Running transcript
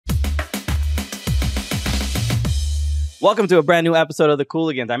Welcome to a brand new episode of the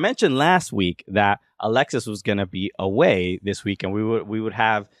Cooligans. I mentioned last week that Alexis was going to be away this week, and we would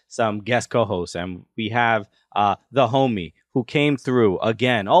have some guest co-hosts, and we have the homie who came through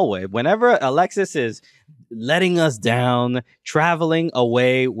again. Always, whenever Alexis is letting us down, traveling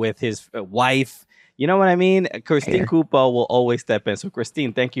away with his wife. You know what I mean? Christine Cupo will always step in. So,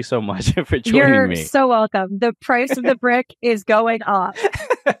 Christine, thank you so much for joining me. You're so welcome. The price of the brick is going up.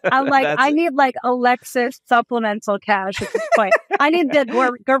 I'm like, I need like Alexis supplemental cash at this point. I need the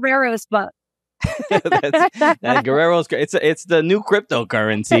Guerrero's book. that Guerrero's. It's the new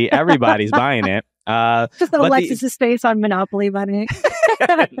cryptocurrency. Everybody's buying it. Just Alexis's face on Monopoly money.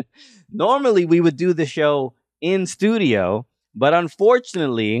 Normally, we would do the show in studio, but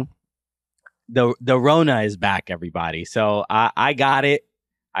unfortunately, the Rona is back, everybody. So I got it.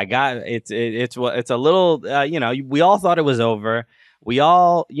 It's a little, we all thought it was over. We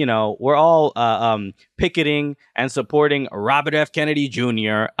all, we're all picketing and supporting Robert F. Kennedy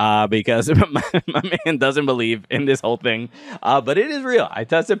Jr. Because my man doesn't believe in this whole thing. But it is real. I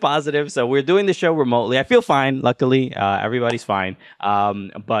tested positive. So we're doing the show remotely. I feel fine. Luckily, everybody's fine.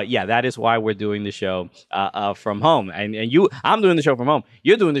 But yeah, that is why we're doing the show from home. And I'm doing the show from home.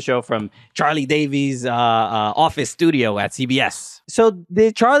 You're doing the show from Charlie Davies' office studio at CBS. So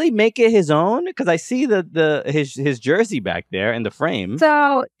did Charlie make it his own? Because I see his jersey back there in the frame.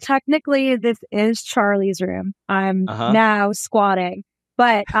 So technically, this is Charlie's room. I'm now squatting,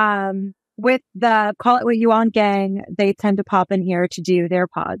 but with the Call It What You Want gang, they tend to pop in here to do their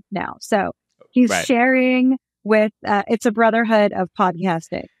pod now. So he's sharing with it's a brotherhood of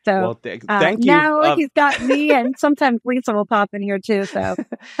podcasting. So thank you. Now he's got me, and sometimes Lisa will pop in here too. So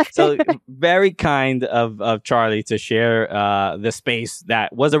very kind of Charlie to share the space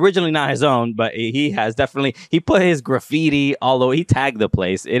that was originally not his own, but he has definitely put his graffiti, although he tagged the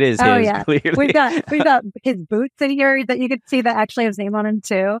place. It is his. Yeah. Clearly. We've got his boots in here that you can see that actually have his name on them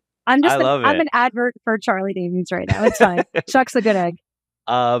too. I'm an advert for Charlie Davies right now. It's fine. Chuck's a good egg.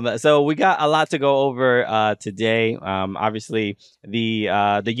 So we got a lot to go over today. Obviously,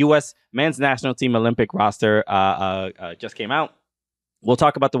 the U.S. men's national team Olympic roster just came out. We'll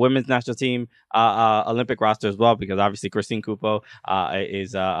talk about the women's national team Olympic roster as well, because obviously Christine Cupo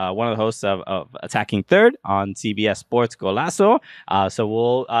is one of the hosts of Attacking Third on CBS Sports Golazo. So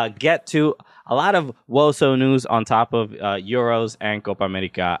we'll get to a lot of WOSO news on top of Euros and Copa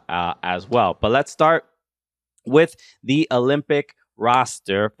América as well. But let's start with the Olympic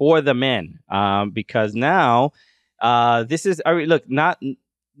roster for the men, because now this is not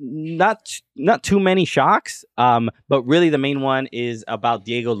too many shocks, but really the main one is about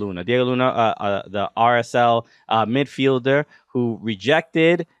Diego Luna, the RSL midfielder who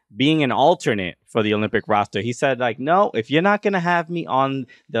rejected being an alternate for the Olympic roster. He said, like, no, if you're not going to have me on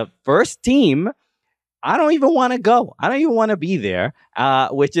the first team, I don't even want to go. I don't even want to be there,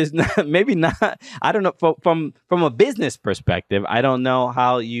 which is maybe not. I don't know. From a business perspective, I don't know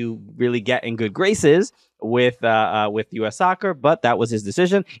how you really get in good graces with U.S. Soccer, but that was his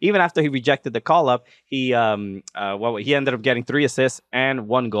decision. Even after he rejected the call up, he ended up getting 3 assists and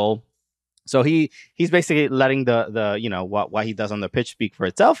 1 goal. So he's basically letting the what he does on the pitch speak for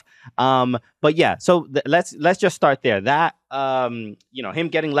itself. But yeah, so let's just start there. That him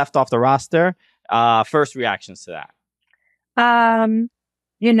getting left off the roster. First reactions to that.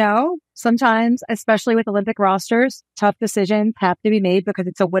 Sometimes, especially with Olympic rosters, tough decisions have to be made because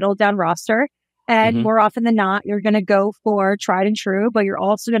it's a whittled down roster. And more often than not, you're going to go for tried and true, but you're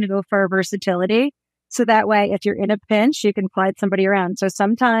also going to go for versatility. So that way, if you're in a pinch, you can slide somebody around. So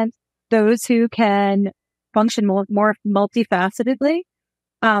sometimes those who can function more multifacetedly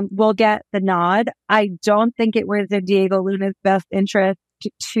will get the nod. I don't think it was in Diego Luna's best interest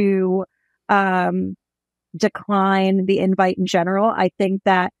to decline the invite in general. I think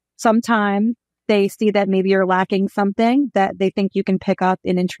that sometimes they see that maybe you're lacking something that they think you can pick up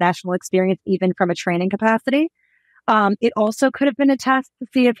in international experience, even from a training capacity. It also could have been a test to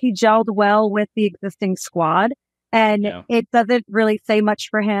see if he gelled well with the existing squad. And it doesn't really say much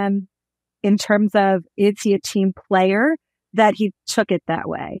for him in terms of, is he a team player, that he took it that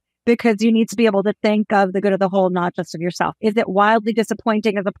way. Because you need to be able to think of the good of the whole, not just of yourself. Is it wildly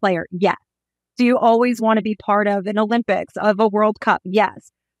disappointing as a player? Yes. Do you always want to be part of an Olympics, of a World Cup?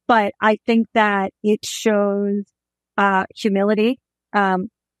 Yes. But I think that it shows humility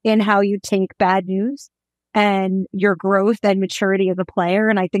in how you take bad news and your growth and maturity as a player.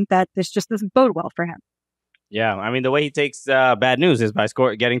 And I think that this doesn't bode well for him. Yeah, I mean, the way he takes bad news is by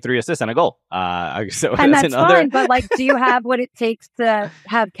getting 3 assists and a goal. And that's fine, but do you have what it takes to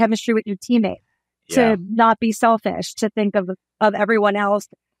have chemistry with your teammates? To not be selfish, to think of everyone else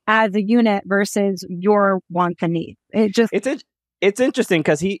as a unit versus your wants and needs. It's interesting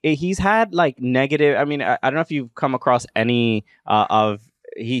because he's had like negative. I mean, I don't know if you've come across any of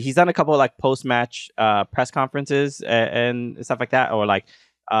he's done a couple of like post match press conferences and stuff like that, or like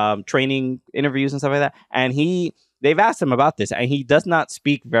training interviews and stuff like that. And they've asked him about this, and he does not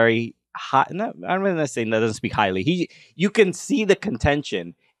speak very high. No, I'm going to say that doesn't speak highly. You can see the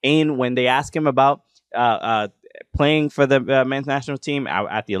contention in when they ask him about playing for the men's national team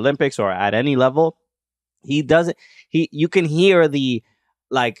at the Olympics or at any level. He doesn't. You can hear the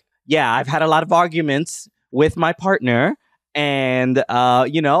like. Yeah, I've had a lot of arguments with my partner, and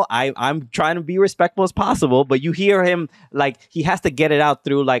I'm trying to be respectful as possible. But you hear him like he has to get it out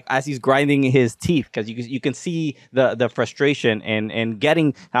through like as he's grinding his teeth, because you can see the frustration and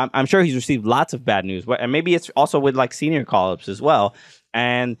getting. I'm sure he's received lots of bad news, and maybe it's also with like senior call-ups as well.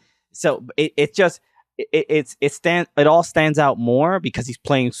 And so it all stands out more because he's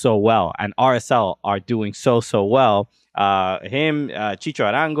playing so well, and RSL are doing so well. Him, Chicho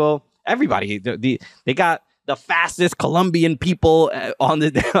Arango, everybody. They got the fastest Colombian people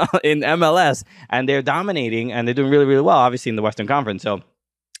in MLS, and they're dominating, and they're doing really, really well. Obviously in the Western Conference. So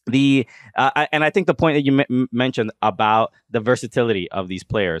and I think the point that you mentioned about the versatility of these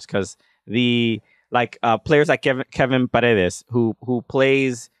players, because players like Kevin Paredes, who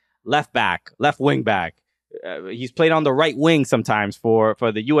plays left back, left wing back. He's played on the right wing sometimes for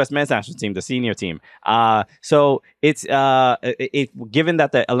the U.S. men's national team, the senior team. So it's given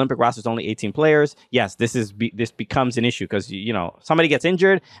that the Olympic roster is only 18 players. Yes, this becomes an issue because somebody gets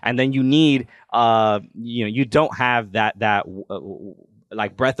injured, and then you need you don't have that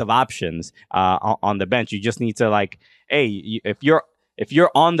like breadth of options on the bench. You just need to like, hey, if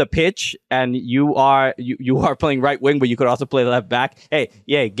you're on the pitch and you are playing right wing, but you could also play left back,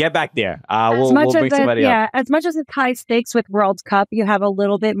 get back there. We'll bring somebody up. As much as it's high stakes with World Cup, you have a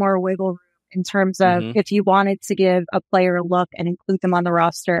little bit more wiggle room in terms of if you wanted to give a player a look and include them on the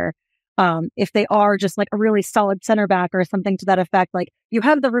roster. If they are just like a really solid center back or something to that effect, like you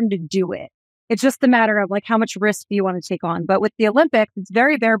have the room to do it. It's just a matter of like how much risk do you want to take on. But with the Olympics, it's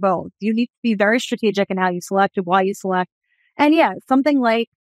very bare bones. You need to be very strategic in how you select and why you select. And yeah, something like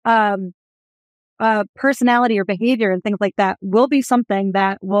personality or behavior and things like that will be something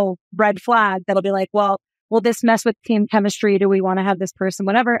that will red flag. That'll be like, well, will this mess with team chemistry? Do we want to have this person?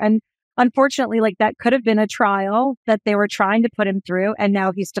 Whatever. And unfortunately, like that could have been a trial that they were trying to put him through, and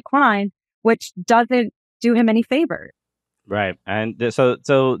now he's declined, which doesn't do him any favors. Right. And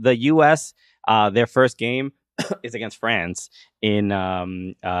so the U.S. Their first game is against France in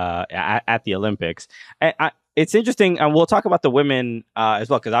at the Olympics. It's interesting, and we'll talk about the women as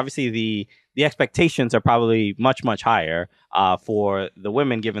well, because obviously the expectations are probably much higher for the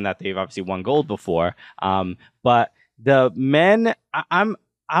women, given that they've obviously won gold before. But the men,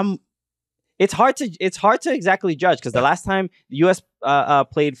 it's hard to exactly judge, because the last time the U.S.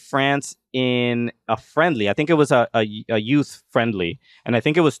 played France in a friendly, I think it was a youth friendly, and I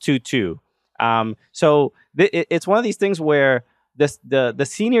think it was 2-2. So it's one of these things where the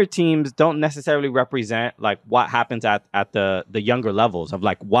senior teams don't necessarily represent like what happens at the younger levels of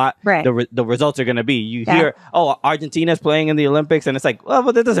like what the results are going to be. You hear, Argentina's playing in the Olympics, and it's like, well,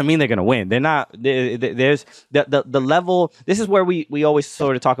 but that doesn't mean they're going to win. They're not. There's the level. This is where we always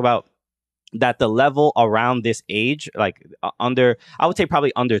sort of talk about that the level around this age, like I would say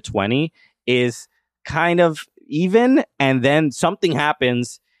probably under 20, is kind of even, and then something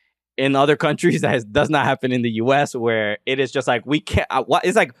happens in other countries that does not happen in the U.S., where it is just like, we can't,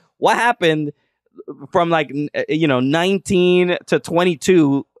 what happened from 19 to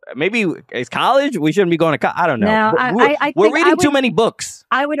 22? Maybe it's college. We shouldn't be going to college. I don't know. No, we're reading too many books.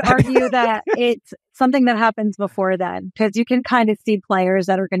 I would argue that it's something that happens before then, because you can kind of see players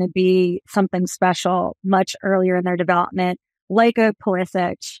that are going to be something special much earlier in their development, like a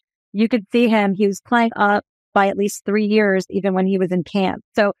Pulisic. You could see him. He was playing up by at least 3 years, even when he was in camp.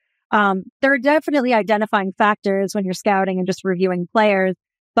 So there are definitely identifying factors when you're scouting and just reviewing players.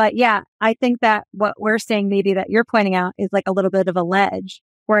 But yeah, I think that what we're seeing, maybe that you're pointing out, is like a little bit of a ledge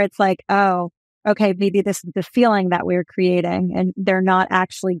where it's like, oh, okay, maybe this is the feeling that we're creating, and they're not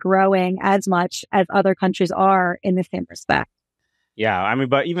actually growing as much as other countries are in the same respect. Yeah, I mean,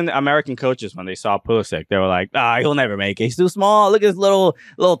 but even the American coaches, when they saw Pulisic, they were like, he'll never make it. He's too small. Look at his little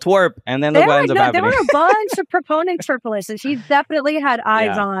twerp. And then look what ends up happening. There were a bunch of proponents for Pulisic. He definitely had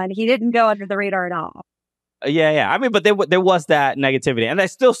eyes on. He didn't go under the radar at all. Yeah. I mean, but there was that negativity, and there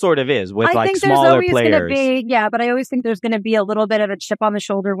still sort of is with like smaller players. But I always think there's going to be a little bit of a chip on the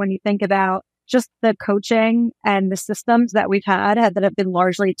shoulder when you think about just the coaching and the systems that we've had that have been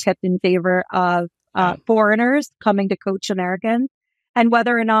largely tipped in favor of foreigners coming to coach Americans. And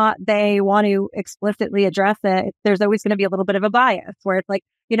whether or not they want to explicitly address it, there's always going to be a little bit of a bias where it's like,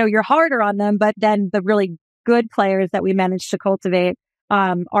 you're harder on them, but then the really good players that we managed to cultivate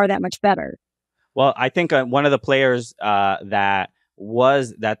are that much better. Well, I think one of the players that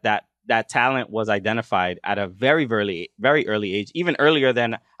talent was identified at a very early age, even earlier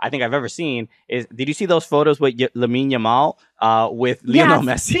than I think I've ever seen. Did you see those photos with Lamine Yamal with Lionel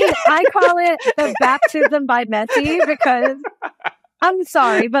Messi? See, I call it the baptism by Messi because I'm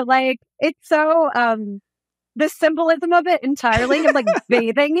sorry, but like it's so the symbolism of it entirely of like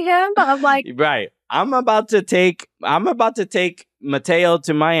bathing him. I'm like, right. I'm about to take Mateo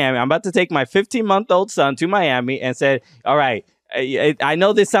to Miami. I'm about to take my 15-month-old son to Miami and said, all right, I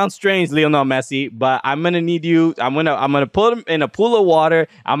know this sounds strange, Lionel Messi, but I'm gonna need you. I'm gonna put him in a pool of water.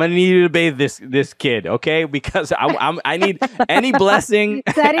 I'm gonna need you to bathe this kid, okay? Because I need any blessing.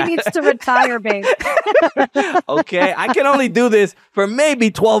 Daddy needs to retire, babe. Okay, I can only do this for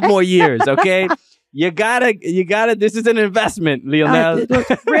maybe 12 more years. Okay. You gotta. This is an investment, Lionel.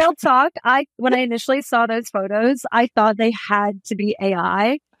 Real talk. When I initially saw those photos, I thought they had to be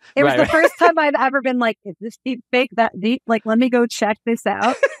AI. It was the first time I've ever been like, is this deep fake that deep? Like, let me go check this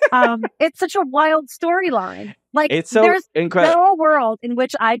out. It's such a wild storyline. Like, it's so there's incredible. no world in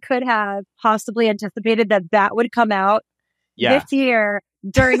which I could have possibly anticipated that would come out this year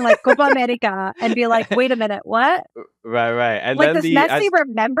during like Copa América and be like, wait a minute, what? Right. And like, then does Messi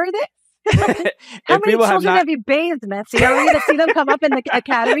remember this? How many children have you bathed, Messi? Are we going to see them come up in the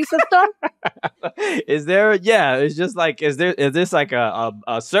academy system? Is there? Yeah, it's just like, is this like a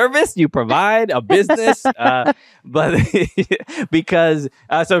service you provide, a business? But because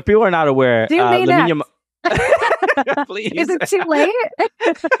so if people are not aware, do you mean that? Please. Is it too late?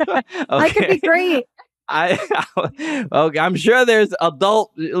 Okay. I could be great. Okay, I'm sure there's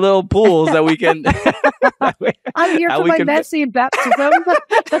adult little pools that we can. I'm here for my Messi baptism.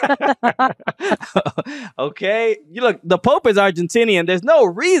 Okay, look, the Pope is Argentinian. There's no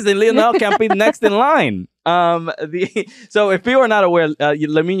reason Lionel can't be next in line. So if people are not aware,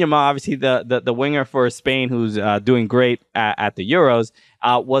 Lamine Yamal, obviously the winger for Spain, who's doing great at the Euros,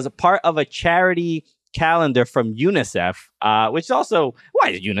 was a part of a charity calendar from UNICEF, which also,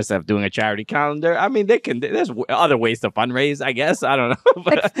 why is UNICEF doing a charity calendar? I mean, there's other ways to fundraise, I guess. I don't know.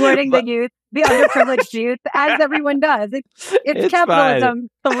 Exploiting the youth, the underprivileged youth, as everyone does. It's capitalism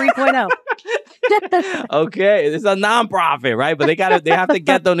 3.0. Okay, it's a nonprofit, right? But they have to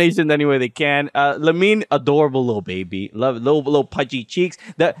get donations any way they can. Lamine, adorable little baby, love little pudgy cheeks.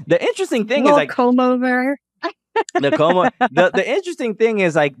 The interesting thing is like comb over. The interesting thing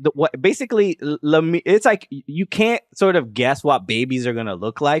is like basically it's like you can't sort of guess what babies are gonna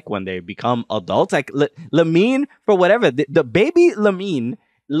look like when they become adults. Like Lamine, for whatever the baby Lamine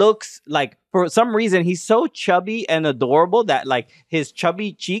looks like, for some reason he's so chubby and adorable that like his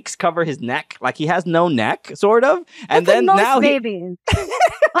chubby cheeks cover his neck, like he has no neck, sort of. And then now babies,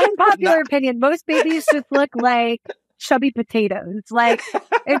 unpopular opinion, most babies just look like chubby potatoes. Like,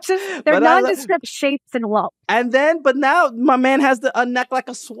 it's just, they're nondescript shapes and lumps. But now my man has a neck like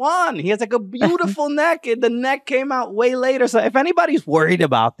a swan. He has like a beautiful neck. And the neck came out way later. So if anybody's worried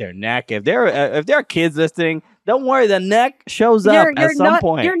about their neck, if there are kids listening, don't worry. The neck shows up at some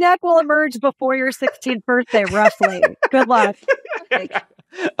point. Your neck will emerge before your 16th birthday, roughly. Good luck.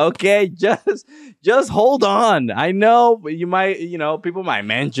 Okay, just hold on. I know you might, people might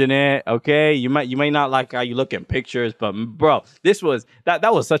mention it. Okay, you might not like how you look in pictures, but bro,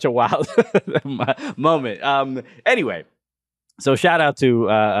 that was such a wild moment. Anyway, so shout out to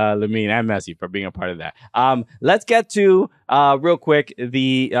Lamine and Messi for being a part of that. Let's get to real quick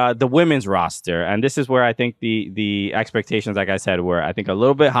the women's roster, and this is where I think the expectations, like I said, were I think a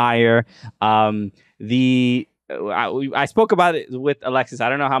little bit higher. I spoke about it with Alexis. I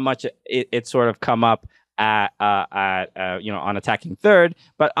don't know how much it sort of come up at on attacking third,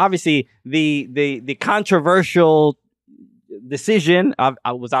 but obviously the controversial decision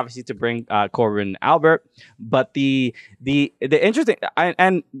was obviously to bring Corbin Albert, but the interesting,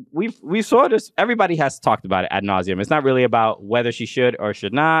 and we saw this. Everybody has talked about it ad nauseum. It's not really about whether she should or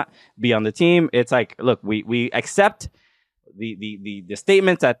should not be on the team. It's like, look, we accept the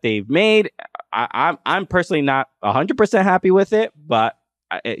statements that they've made. I'm personally not 100% happy with it, but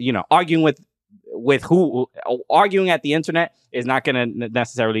arguing arguing at the internet is not going to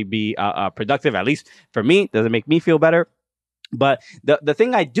necessarily be productive. At least for me, doesn't make me feel better. But the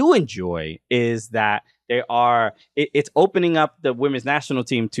thing I do enjoy is that it's opening up the women's national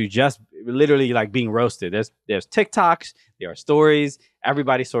team to just literally like being roasted. There's TikToks, there are stories,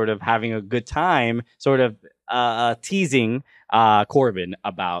 everybody sort of having a good time, sort of teasing Corbin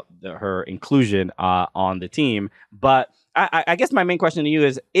about her inclusion on the team. But I guess my main question to you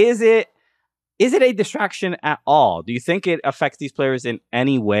is it a distraction at all? Do you think it affects these players in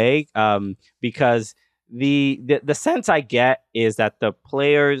any way? Because the sense I get is that the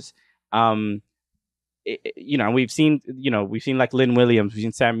players, we've seen like Lynn Williams, we've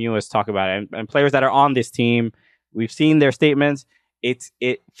seen Sam Mewis talk about it, and players that are on this team, we've seen their statements.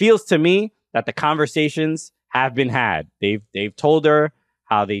 It feels to me that the conversations have been had. They've told her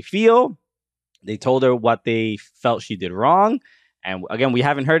how they feel. They told her what they felt she did wrong. And again, we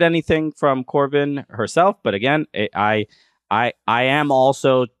haven't heard anything from Corbin herself. But again, I am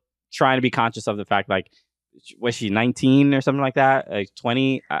also trying to be conscious of the fact, like, was she 19 or something like that? Like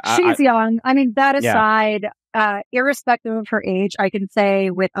 20? She's young. I mean, that aside, irrespective of her age, I can say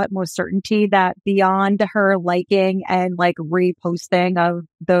with utmost certainty that beyond her liking and like reposting of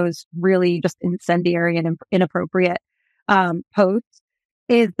those really just incendiary and inappropriate posts,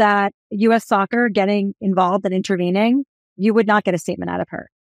 is that U.S. soccer getting involved and intervening, you would not get a statement out of her.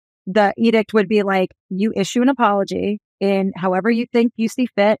 The edict would be like, you issue an apology in however you think you see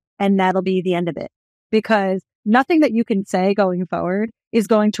fit, and that'll be the end of it. Because nothing that you can say going forward is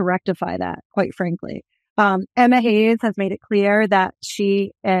going to rectify that, quite frankly. Emma Hayes has made it clear that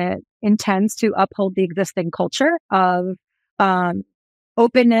she intends to uphold the existing culture of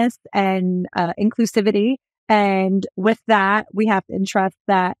openness and inclusivity. And with that, we have to entrust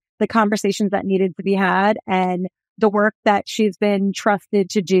that the conversations that needed to be had and the work that she's been trusted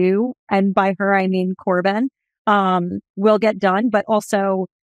to do, and by her, I mean Corbin, will get done. But also,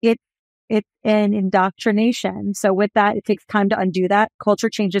 it's an indoctrination. So with that, it takes time to undo that. Culture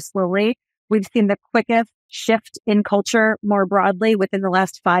changes slowly. We've seen the quickest shift in culture more broadly within the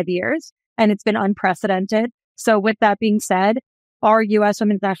last 5 years, and it's been unprecedented. So with that being said, our U.S.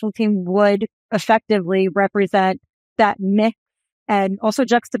 women's national team would effectively represent that mix and also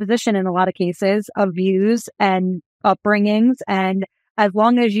juxtaposition in a lot of cases of views and upbringings. And as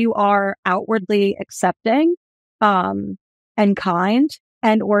long as you are outwardly accepting and kind,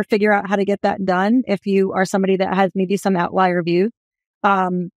 and or figure out how to get that done, if you are somebody that has maybe some outlier views,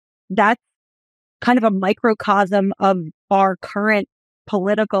 that's kind of a microcosm of our current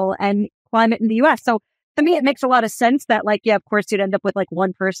political and climate in the U.S. So to me, it makes a lot of sense that, like, yeah, of course, you'd end up with like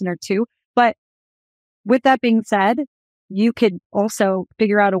one person or two. But with that being said, you could also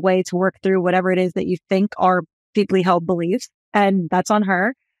figure out a way to work through whatever it is that you think are deeply held beliefs. And that's on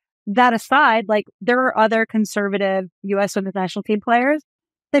her. That aside, like, there are other conservative U.S. women's national team players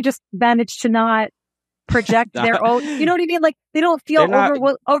that just managed to not project their own, you know what I mean? Like, they don't feel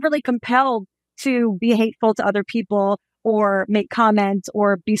overly compelled to be hateful to other people or make comments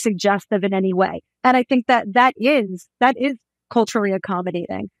or be suggestive in any way. And I think that is culturally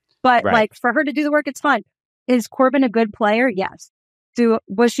accommodating. But like, for her to do the work, it's fun. Is Corbin a good player? Yes.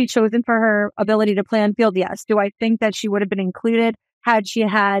 Was she chosen for her ability to play on field? Yes. Do I think that she would have been included had she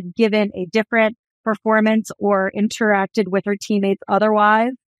had given a different performance or interacted with her teammates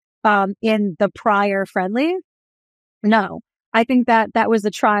otherwise in the prior friendlies? No. I think that was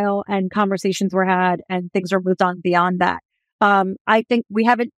a trial and conversations were had and things were moved on beyond that. I think we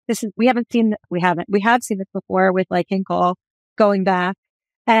have seen this before with like Hinkle going back,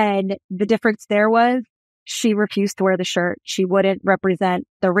 and the difference there was she refused to wear the shirt. She wouldn't represent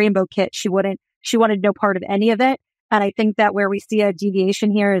the rainbow kit. She wanted no part of any of it. And I think that where we see a deviation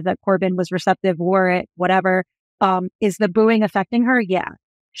here is that Corbin was receptive, wore it, whatever. Is the booing affecting her? Yeah.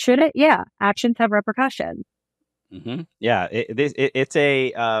 Should it? Yeah. Actions have repercussions. Mm-hmm. Yeah. It's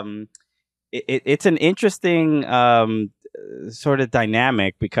an interesting sort of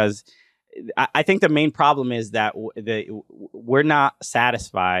dynamic, because I think the main problem is that we're not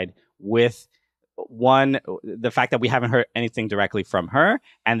satisfied with the fact that we haven't heard anything directly from her,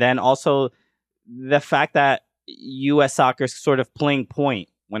 and then also the fact that U.S. soccer is sort of playing point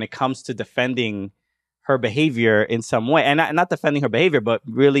when it comes to defending her behavior in some way, and not defending her behavior, but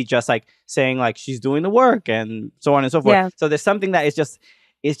really just like saying like she's doing the work and so on and so forth. Yeah. So there's something that is just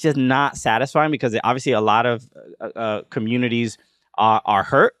not satisfying, because obviously a lot of communities are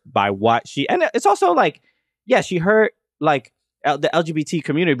hurt by what she, and it's also like, yeah, she hurt like the LGBT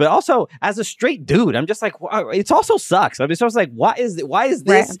community, but also as a straight dude, I'm just like, wow, it also sucks. I mean, it's like, why is this?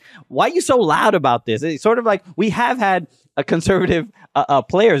 Right. Why are you so loud about this? It's sort of like, we have had a conservative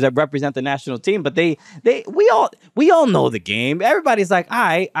players that represent the national team, but we all know the game. Everybody's like,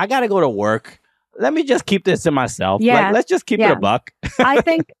 I gotta go to work. Let me just keep this to myself. Yeah. Like, let's just keep it a buck. I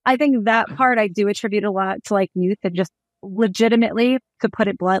think that part I do attribute a lot to like youth and just legitimately, to put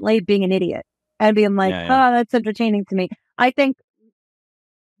it bluntly, being an idiot and being like, oh, that's entertaining to me. I think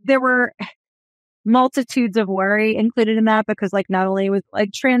there were multitudes of worry included in that because like not only was like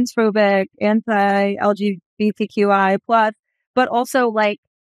transphobic, anti-LGBTQI plus, but also like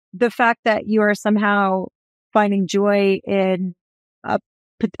the fact that you are somehow finding joy in a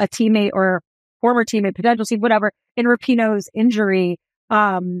teammate or former teammate, potential team, whatever, in Rapinoe's injury,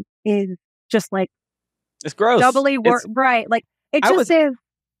 is just like It's gross. Doubly right. Like it just is.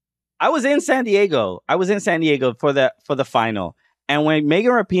 I was in San Diego. For the final. And when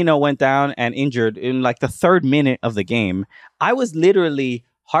Megan Rapinoe went down and injured in like the 3rd minute of the game, I was literally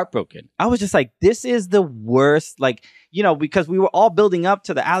heartbroken. I was just like, this is the worst, like, you know, because we were all building up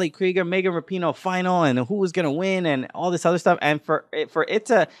to the Ali Krieger, Megan Rapinoe final and who was going to win and all this other stuff. And for it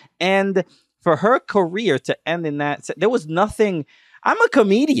to end, for her career to end in that, there was nothing. I'm a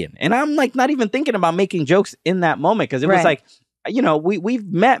comedian and I'm like not even thinking about making jokes in that moment because it was like, you know, we've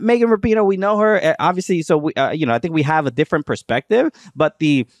met Megan Rapinoe, we know her obviously, so we, you know, I think we have a different perspective, but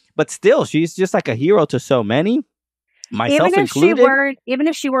still, she's just like a hero to so many, myself included. Even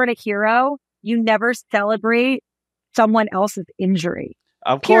if she weren't a hero, you never celebrate someone else's injury.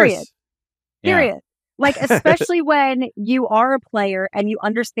 Of Period. course. Period. Like, especially when you are a player and you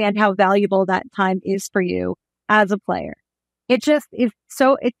understand how valuable that time is for you as a player. It just is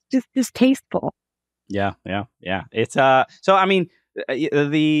it's just distasteful. Yeah. It's so I mean,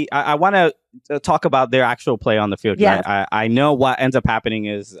 I want to talk about their actual play on the field. Yeah. I know what ends up happening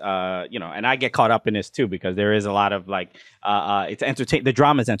is you know, and I get caught up in this too because there is a lot of like it's entertain. The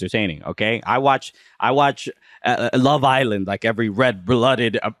drama is entertaining. Okay, I watch Love Island like every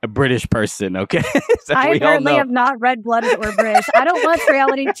red-blooded British person. Okay, so I apparently am not red-blooded or British. I don't watch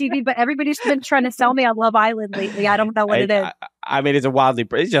reality TV, but everybody's been trying to sell me on Love Island lately. I don't know what it is. I mean,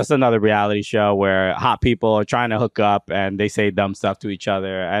 it's just another reality show where hot people are trying to hook up and they say dumb stuff to each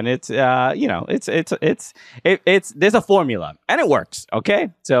other, and it's you know, it's there's a formula and it works.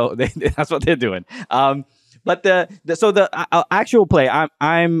 Okay, so that's what they're doing. But the actual play,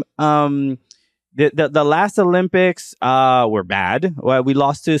 the last Olympics were bad. Well, we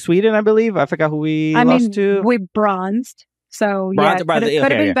lost to Sweden, I believe. I forgot who we lost to. We bronzed. So could have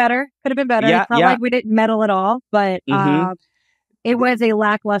been better. Could have been better. Yeah, it's not like we didn't medal at all, but it was a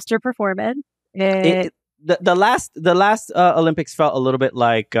lackluster performance. The last Olympics felt a little bit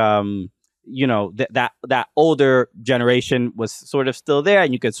like you know, that older generation was sort of still there,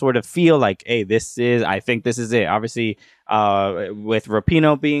 and you could sort of feel like, hey, I think this is it. Obviously, with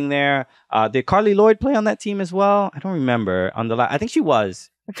Rapinoe being there, did Carly Lloyd play on that team as well? I don't remember. I think she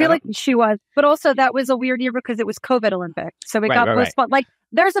was. I feel like she was, but also that was a weird year because it was COVID Olympic, so it got postponed. Like,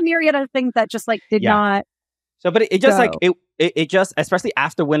 there's a myriad of things that just like did not. So, but it just like it just, especially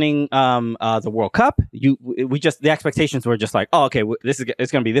after winning the World Cup, the expectations were just like, oh, okay,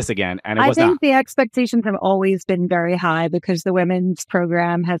 it's going to be this again, and I think the expectations have always been very high because the women's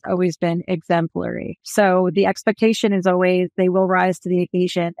program has always been exemplary. So the expectation is always they will rise to the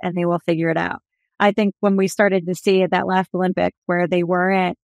occasion and they will figure it out. I think when we started to see at that last Olympics where they were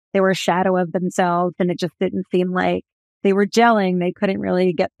a shadow of themselves and it just didn't seem like they were gelling, they couldn't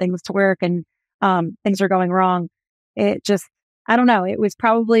really get things to work and things are going wrong. It just, I don't know. It was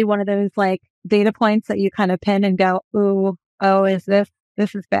probably one of those like data points that you kind of pin and go, ooh, oh, is this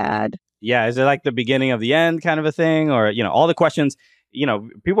is bad. Yeah. Is it like the beginning of the end kind of a thing? Or, you know, all the questions, you know,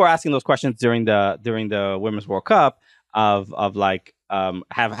 people were asking those questions during the Women's World Cup of like,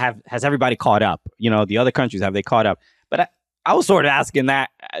 has everybody caught up? You know, the other countries, have they caught up? But I was sort of asking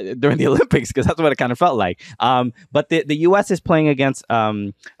that during the Olympics because that's what it kind of felt like. But the U.S. is playing against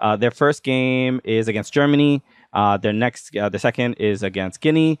their first game is against Germany. The second is against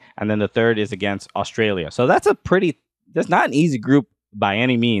Guinea, and then the third is against Australia. So that's not an easy group by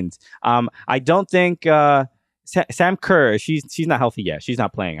any means. I don't think Sam Kerr, she's not healthy yet. She's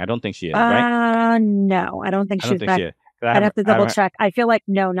not playing. I don't think she is, right? No, I don't think she's back. I'd have to double check. I feel like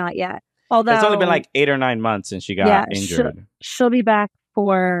no, not yet. Although it's only been like 8 or 9 months since she got injured. She'll be back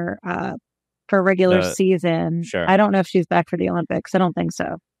for regular season. Sure. I don't know if she's back for the Olympics. I don't think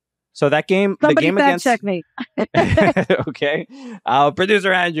so. So that game, somebody the game against check me. Okay,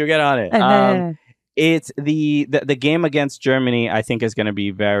 producer Andrew, get on it. It's the game against Germany. I think is going to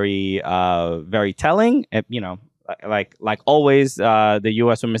be very very telling. You know, like always, the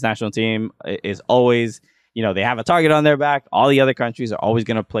U.S. Women's National Team is always. You know, they have a target on their back. All the other countries are always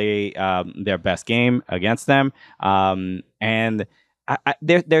going to play their best game against them. And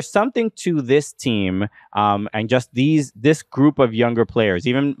there's something to this team and just this group of younger players,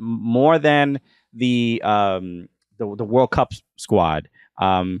 even more than the World Cup squad.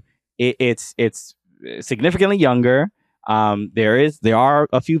 It's significantly younger. There are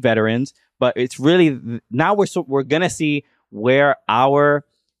a few veterans, but it's really now we're going to see where our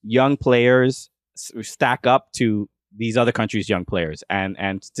young players stack up to these other countries' young players,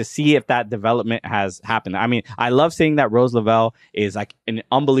 and to see if that development has happened. I mean, I love seeing that Rose Lavelle is like in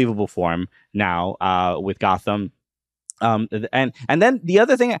unbelievable form now with Gotham. And then the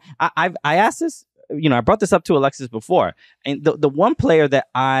other thing I asked this, I brought this up to Alexis before, and the one player that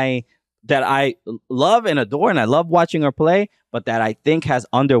I love and adore, and I love watching her play, but that I think has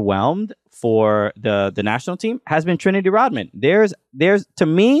underwhelmed for the national team has been Trinity Rodman. There's to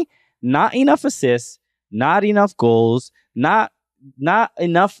me not enough assists, not enough goals, not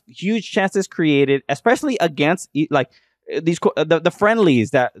enough huge chances created, especially against like these the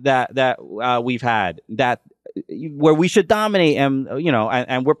friendlies that we've had that where we should dominate,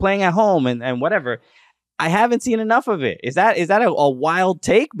 and we're playing at home and whatever. I haven't seen enough of it. Is that a wild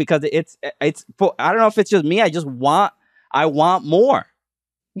take? Because it's I don't know if it's just me. I want more.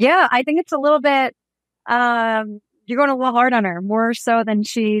 Yeah, I think it's a little bit. You're going a little hard on her, more so than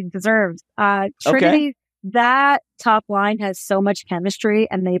she deserves. Trinity, that top line has so much chemistry,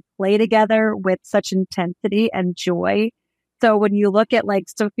 and they play together with such intensity and joy. So when you look at like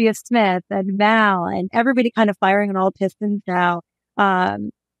Sophia Smith and Mal and everybody kind of firing on all pistons now,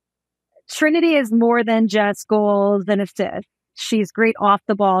 Trinity is more than just goals and assists. She's great off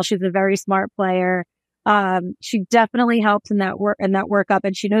the ball. She's a very smart player. She definitely helps in that workup,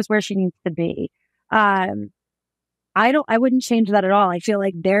 and she knows where she needs to be. I wouldn't change that at all. I feel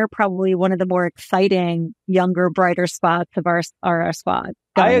like they're probably one of the more exciting, younger, brighter spots of our squad.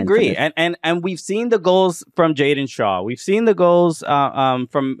 I agree. And we've seen the goals from Jaden Shaw. We've seen the goals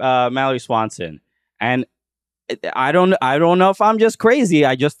from Mallory Swanson. And I don't know if I'm just crazy.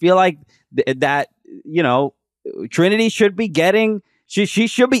 I just feel like that, Trinity should be getting, she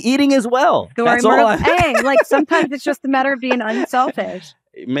should be eating as well. That's all. Hey, like sometimes it's just a matter of being unselfish.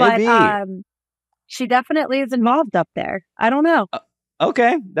 Maybe. But she definitely is involved up there. I don't know.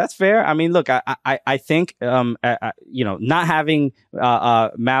 Okay, that's fair. I mean, look, I think not having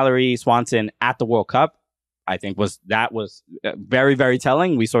Mallory Swanson at the World Cup, I think was very, very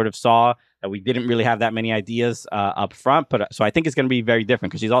telling. We sort of saw that we didn't really have that many ideas up front, but so I think it's going to be very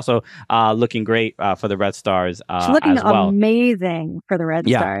different because she's also looking great for the Red Stars. She's looking as well. Amazing for the Red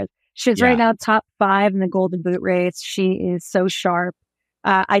Stars. She's right now top 5 in the Golden Boot race. She is so sharp.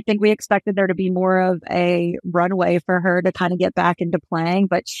 I think we expected there to be more of a runway for her to kind of get back into playing,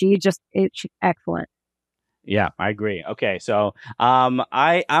 but she's excellent. Yeah, I agree. Okay, so look,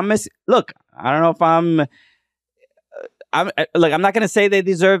 I don't know if I'm not going to say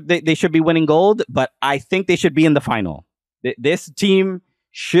they should be winning gold, but I think they should be in the final. This team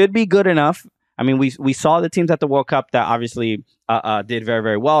should be good enough. I mean, we saw the teams at the World Cup that obviously did very,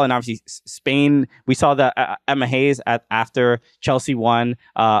 very well. And obviously Spain, we saw the Emma Hayes after Chelsea won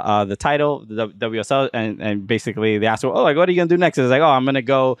the title, the WSL. And basically they asked her, what are you going to do next? It's like,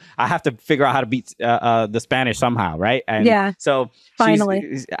 I have to figure out how to beat the Spanish somehow. Right. And so finally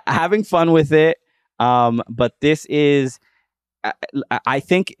she's having fun with it. But this is, I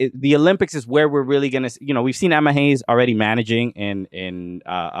think the Olympics is where we're really going to, we've seen Emma Hayes already managing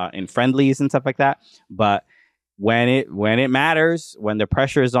in friendlies and stuff like that. But when it matters, when the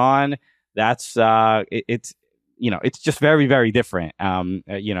pressure is on, that's it's just very, very different.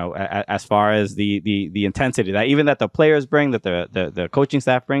 As far as the intensity that the players bring, that the coaching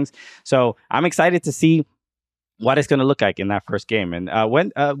staff brings. So I'm excited to see what it's going to look like in that first game. And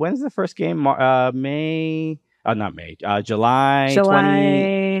when's the first game? May. Not May. July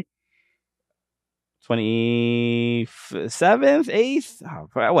 27th,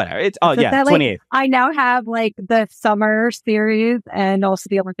 8th, whatever. It's 28th. I now have like the summer series and also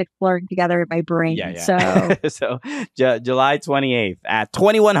the Olympics blurring together in my brain. Yeah. So July 28th at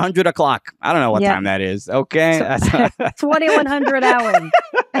 2100 o'clock. I don't know what time that is. Okay, 2100 hours.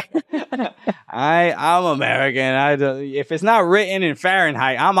 I'm American. If it's not written in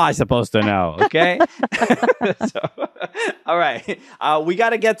Fahrenheit, how am I supposed to know? Okay. All right. We got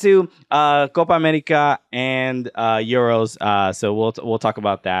to get to Copa América and Euros. So we'll talk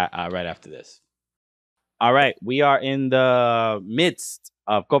about that right after this. All right. We are in the midst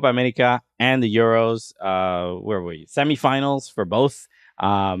of Copa América and the Euros. Where were we? Semifinals for both.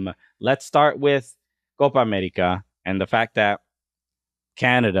 Let's start with Copa América and the fact that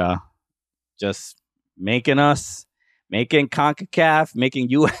Canada just making us making CONCACAF, making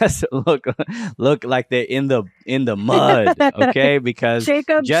US look like they're in the mud, okay? Because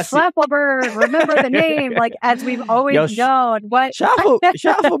Jacob Schaffelberg, remember the name, like as we've always known. What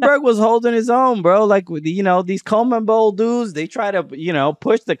Schaffelberg was holding his own, bro. Like, these Coleman Bowl dudes, they try to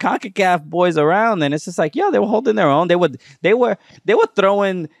push the CONCACAF boys around, and it's just like, they were holding their own. They were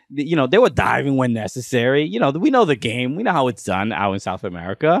throwing, they were diving when necessary. We know the game, we know how it's done out in South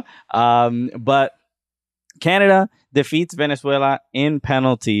America. But Canada defeats Venezuela in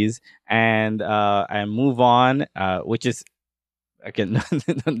penalties and move on, which is, again,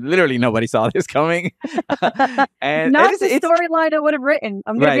 literally nobody saw this coming. And not the storyline I would have written.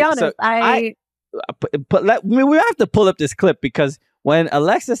 I'm gonna be honest. So we have to pull up this clip, because when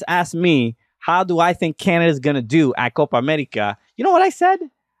Alexis asked me, how do I think Canada's gonna do at Copa América, you know what I said?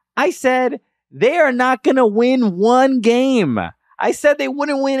 I said they are not gonna win one game. I said they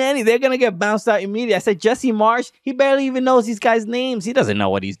wouldn't win any. They're going to get bounced out immediately. I said, Jesse Marsh, he barely even knows these guys' names. He doesn't know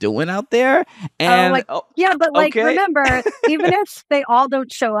what he's doing out there. And remember, even if they all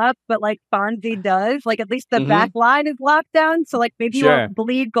don't show up, but like Fonzie does, like at least the back line is locked down. So like maybe you won't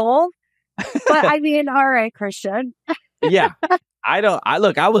bleed goals. But I mean, all right, Christian. Yeah.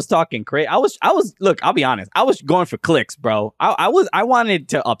 I was talking crazy. Look, I'll be honest. I was going for clicks, bro. I wanted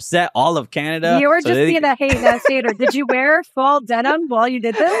to upset all of Canada. You were just being a hater. Did you wear fall denim while you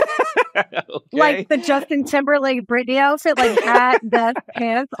did this? Okay. Like the Justin Timberlake Britney outfit, like hat, vest,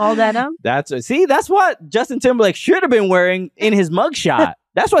 pants, all denim? That's what Justin Timberlake should have been wearing in his mugshot.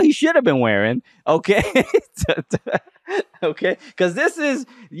 That's what he should have been wearing. Okay. Okay. Because this is,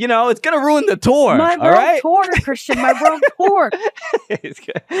 it's going to ruin the tour. My world tour, Christian. My world tour.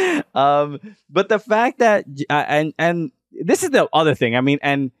 But the fact that, and this is the other thing. I mean,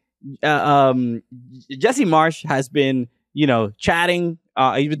 and Jesse Marsh has been, chatting.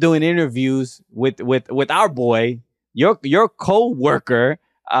 He's been doing interviews with our boy, your co-worker,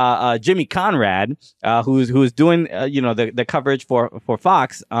 Jimmy Conrad, who's doing the coverage for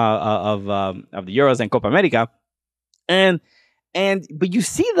Fox of the Euros and Copa America, but you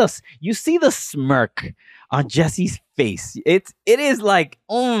see the smirk on Jesse's face. It is like,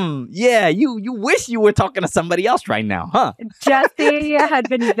 you wish you were talking to somebody else right now, huh? Jesse had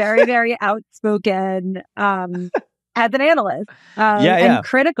been very, very outspoken as an analyst, and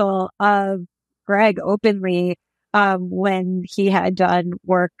critical of Greg openly. When he had done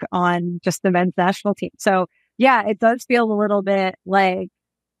work on just the men's national team. So yeah, it does feel a little bit like,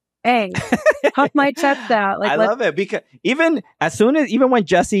 hey, puff my chest out. Like, I love it, because even when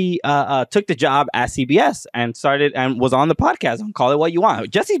Jesse took the job at CBS and started and was on the podcast on Call It What You Want,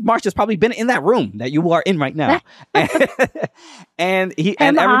 Jesse Marsh has probably been in that room that you are in right now. and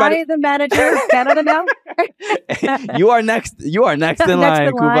everybody, the manager, Canada now? You are next in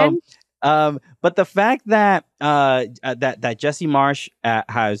line, Kubo. But the fact that that Jesse Marsh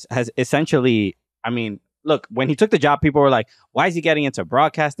has essentially, I mean, look, when he took the job, people were like, why is he getting into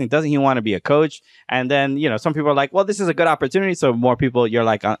broadcasting? Doesn't he want to be a coach? And then, some people are like, well, this is a good opportunity. So more people, you're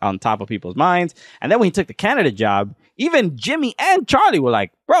like on top of people's minds. And then when he took the Canada job, even Jimmy and Charlie were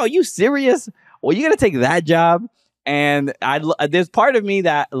like, bro, are you serious? Well, you're going to take that job? And there's part of me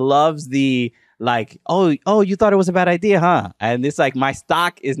that loves the, like, oh, you thought it was a bad idea, huh? And it's like, my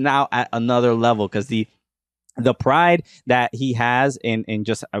stock is now at another level, because the pride that he has in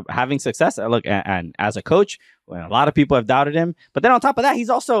just having success. Look, and as a coach, well, a lot of people have doubted him. But then on top of that, he's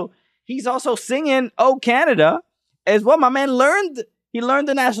also singing "Oh Canada" as well. My man learned. He learned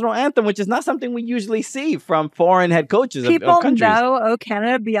the national anthem, which is not something we usually see from foreign head coaches of countries. People know "Oh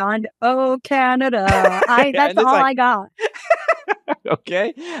Canada" beyond "Oh Canada." That's all I got.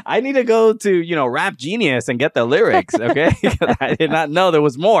 Okay, I need to go to Rap Genius and get the lyrics. Okay, I did not know there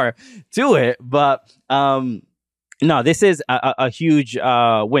was more to it, but no, this is a huge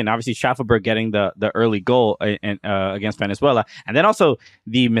win. Obviously, Schaffelberg getting the early goal against Venezuela, and then also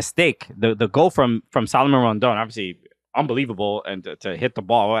the mistake, the goal from Salomon Rondon, obviously unbelievable, and to hit the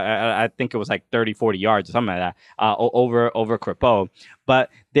ball. I think it was like 30, 40 yards or something like that over Crepeau. But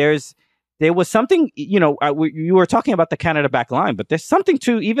there was something, you were talking about the Canada back line, but there's something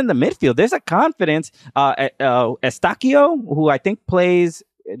to even the midfield. There's a confidence. Estaquio, who I think plays,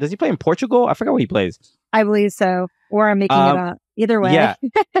 does he play in Portugal? I forgot where he plays. I believe so. Or I'm making it up. Either way. Yeah.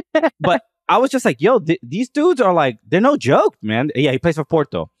 But I was just like, yo, these dudes are like, they're no joke, man. Yeah, he plays for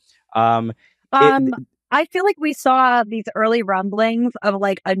Porto. I feel like we saw these early rumblings of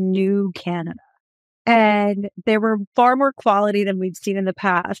like a new Canada. And they were far more quality than we've seen in the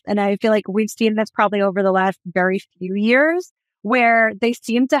past. And I feel like we've seen this probably over the last very few years, where they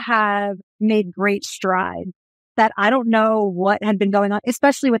seem to have made great strides that I don't know what had been going on,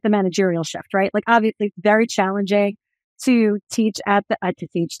 especially with the managerial shift, right? Like, obviously, it's very challenging to teach at the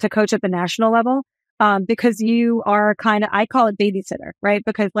to coach at the national level, because you are kind of, I call it babysitter, right?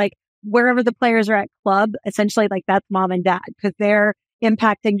 Because like wherever the players are at club, essentially like that's mom and dad, because they're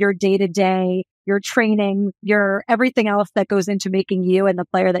impacting your day to day, your training, your everything else that goes into making you and the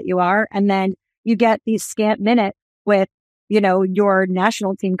player that you are. And then you get these scant minutes with, your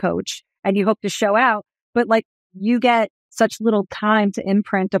national team coach, and you hope to show out, but like you get such little time to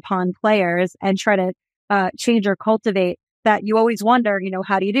imprint upon players and try to change or cultivate that you always wonder,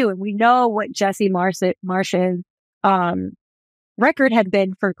 how do you do? And we know what Jesse Marsh's record had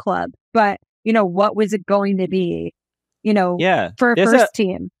been for club, but what was it going to be, for a first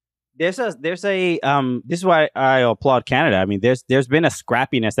team? This is why I applaud Canada. I mean, there's been a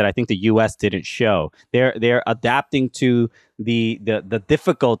scrappiness that I think the U.S. didn't show. They're adapting to the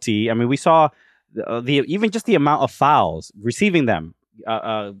difficulty. I mean, we saw even just the amount of fouls, receiving them,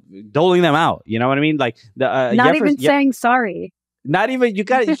 doling them out. You know what I mean? Like not even saying sorry. Not even, you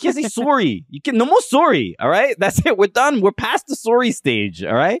can't say sorry. No more sorry. All right. That's it. We're done. We're past the sorry stage.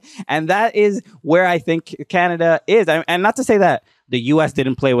 All right. And that is where I think Canada is. And not to say that the U.S.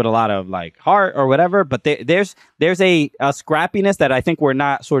 didn't play with a lot of like heart or whatever, but there's a scrappiness that I think we're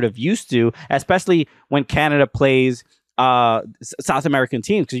not sort of used to, especially when Canada plays South American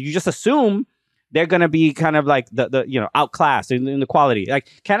teams, because you just assume they're going to be kind of like the outclassed in the quality. Like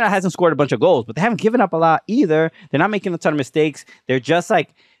Canada hasn't scored a bunch of goals, but they haven't given up a lot either. They're not making a ton of mistakes. They're just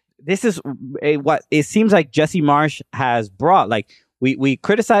like, this is what it seems like Jesse Marsh has brought. Like we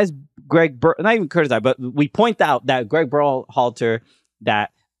criticize not even criticize, but we point out that Greg Berhalter,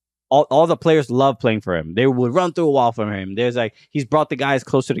 that all the players love playing for him. They would run through a wall for him. There's like, he's brought the guys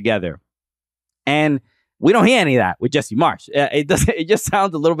closer together. And we don't hear any of that with Jesse Marsh. It just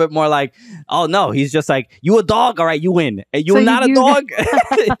sounds a little bit more like, oh no, he's just like, you a dog, all right, you win. You're so not a dog.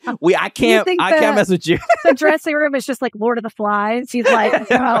 I can't mess with you. The dressing room is just like Lord of the Flies. He's like,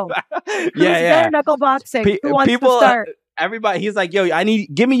 no, bare knuckle boxing. Who wants to start? Everybody, he's like, yo,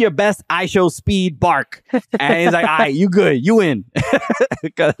 give me your best I show speed bark. And he's like, all right, you good, you win.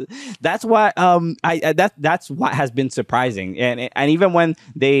 Because that's what that's what has been surprising. And even when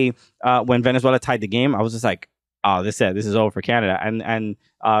when Venezuela tied the game, I was just like, oh, this is over for Canada. And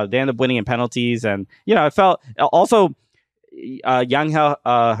they ended up winning in penalties. And it felt also Yangel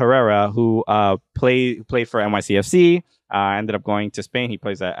Herrera, who played for NYCFC, ended up going to Spain. He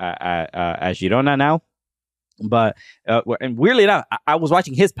plays at Girona now. But and weirdly enough, I was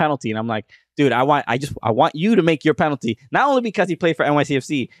watching his penalty, and I'm like, dude, I want you to make your penalty, not only because he played for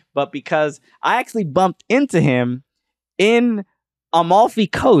NYCFC, but because I actually bumped into him in Amalfi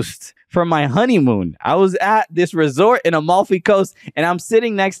Coast for my honeymoon. I was at this resort in Amalfi Coast, and I'm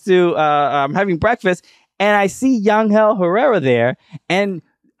sitting next to I'm having breakfast, and I see Yangel Herrera there, and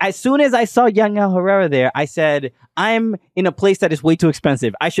as soon as I saw Yangel Herrera there, I said, I'm in a place that is way too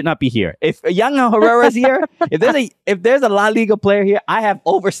expensive. I should not be here. If Yangel Herrera is here, if there's a La Liga player here, I have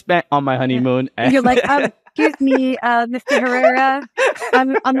overspent on my honeymoon. You're like, excuse me, Mr. Herrera,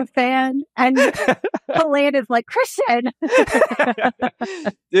 I'm a fan. And Helene is like, Christian.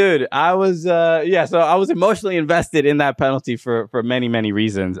 Dude, I was, so I was emotionally invested in that penalty for many, many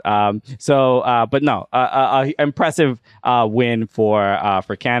reasons. But no, impressive win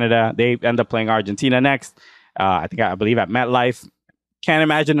for Canada. They end up playing Argentina next. I believe at MetLife. Can't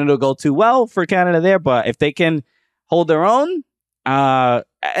imagine it'll go too well for Canada there, but if they can hold their own,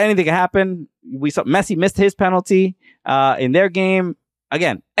 anything can happen. We saw Messi missed his penalty in their game.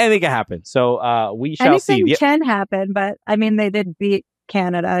 Again, anything can happen. So we shall see. Anything can happen, but I mean, they did beat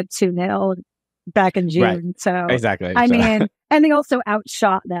Canada 2-0 back in June. Right. So exactly. I mean, and they also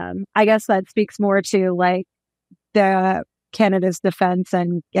outshot them. I guess that speaks more to like the Canada's defense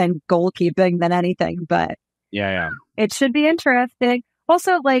and goalkeeping than anything. But yeah, it should be interesting.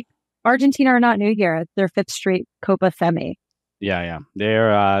 Also, like Argentina are not new here. It's their 5th straight Copa semi. Yeah.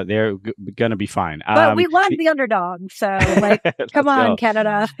 They're gonna be fine. But we love the underdog, so like, come on,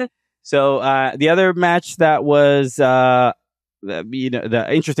 Canada. So the other match that was the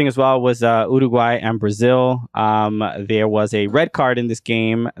interesting as well was Uruguay and Brazil. There was a red card in this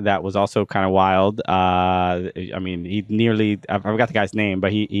game that was also kind of wild. I mean, he nearly, I forgot the guy's name,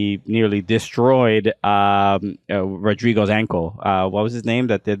 but he nearly destroyed Rodrigo's ankle. What was his name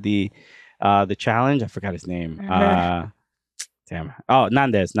that did the challenge? I forgot his name. Damn. Oh,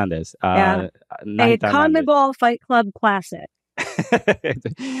 Nandes. Yeah. A CONMEBOL Fight Club classic.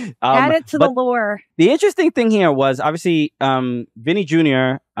 Add it to the lore. The interesting thing here was obviously Vinny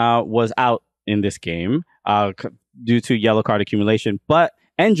Jr. Was out in this game due to yellow card accumulation, but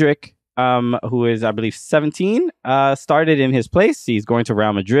Endrick, who is I believe 17, started in his place. He's going to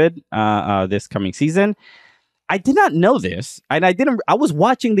Real Madrid this coming season. I did not know this, and I was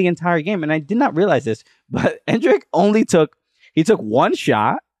watching the entire game, and I did not realize this. But Endrick took one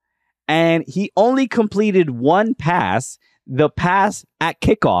shot, and he only completed one pass. The pass at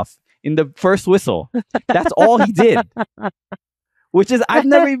kickoff in the first whistle. That's all he did. Which is, I've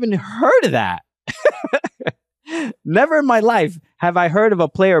never even heard of that. Never in my life have I heard of a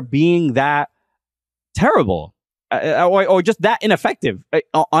player being that terrible. Or just that ineffective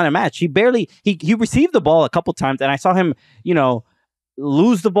on a match. He received the ball a couple times, and I saw him,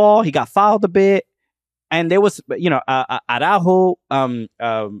 lose the ball. He got fouled a bit, and there was, Araujo,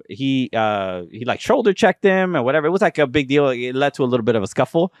 he like shoulder checked him or whatever. It was like a big deal. It led to a little bit of a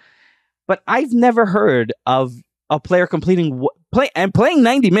scuffle, but I've never heard of a player playing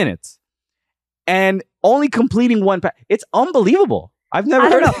 90 minutes and only completing one pass. It's unbelievable. I've never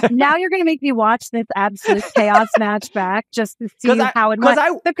heard of it. Now you're going to make me watch this absolute chaos match back just to see how it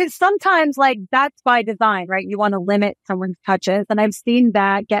went. Because sometimes, like, that's by design, right? You want to limit someone's touches. And I've seen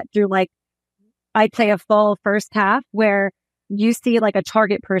that get through, like, I'd say a full first half where you see, like, a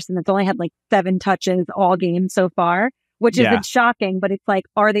target person that's only had, like, 7 touches all game so far, which isn't shocking. But it's like,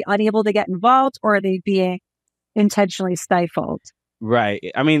 are they unable to get involved, or are they being intentionally stifled?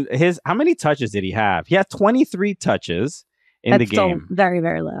 Right. I mean, how many touches did he have? He had 23 touches in the game. Still very,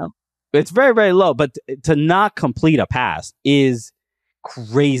 very low. It's very, very low. But to not complete a pass is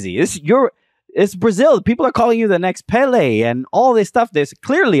crazy. It's Brazil. People are calling you the next Pele and all this stuff. There's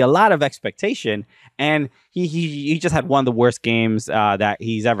clearly a lot of expectation, and he just had one of the worst games that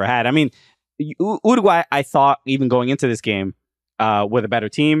he's ever had. I mean, Uruguay, I thought, even going into this game, with a better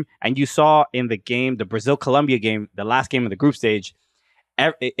team, and you saw in the game, the Brazil-Colombia game, the last game of the group stage,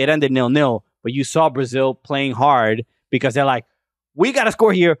 it ended 0-0, but you saw Brazil playing hard because they're like, we got to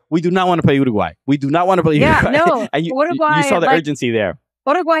score here. We do not want to play Uruguay. We do not want to play Uruguay. Yeah, no. And Uruguay, you saw the urgency there.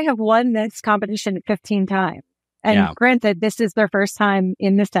 Uruguay have won this competition 15 times. And granted, this is their first time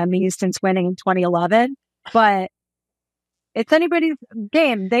in the semis since winning in 2011. But it's anybody's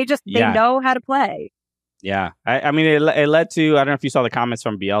game. They know how to play. Yeah. I mean, it led to, I don't know if you saw the comments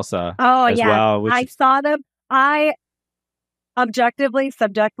from Bielsa as well. I saw them. Objectively,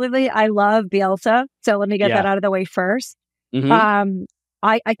 subjectively, I love Bielsa. So let me get that out of the way first. Mm-hmm.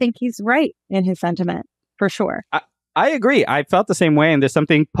 I think he's right in his sentiment, for sure. I agree. I felt the same way, and there's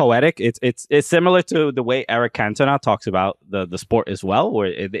something poetic. It's similar to the way Eric Cantona talks about the sport as well, where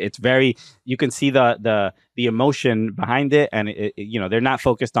it's very, you can see the emotion behind it, and they're not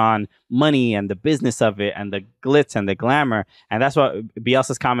focused on money and the business of it and the glitz and the glamour, and that's what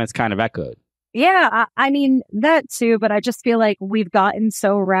Bielsa's comments kind of echoed. Yeah, I mean that too, but I just feel like we've gotten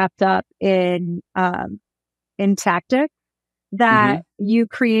so wrapped up in tactics that you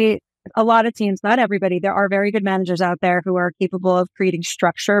create a lot of teams, not everybody. There are very good managers out there who are capable of creating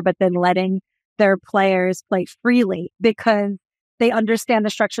structure, but then letting their players play freely because they understand the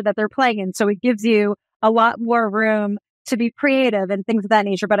structure that they're playing in. So it gives you a lot more room to be creative and things of that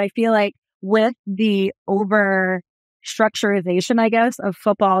nature. But I feel like with the over structurization, I guess, of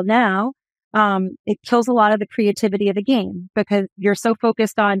football now, it kills a lot of the creativity of the game because you're so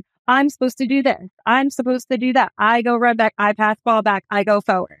focused on, I'm supposed to do this, I'm supposed to do that. I go run back, I pass ball back, I go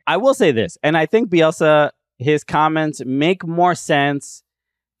forward. I will say this, and I think Bielsa, his comments make more sense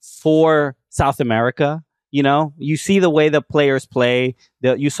for South America. You see the way the players play,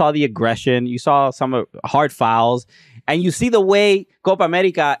 you saw the aggression, you saw some hard fouls, and you see the way Copa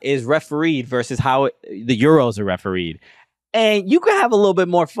América is refereed versus how the Euros are refereed. And you can have a little bit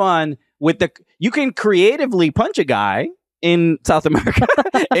more fun you can creatively punch a guy in South America,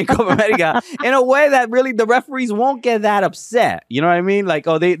 in Copa America, in a way that really the referees won't get that upset. You know what I mean? Like,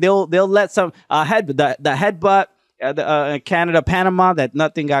 they'll let some the headbutt, Canada, Panama, that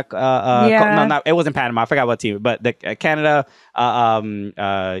nothing got, it wasn't Panama. I forgot what team, but the Canada,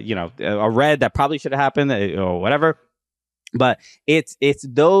 a red that probably should have happened or whatever. But it's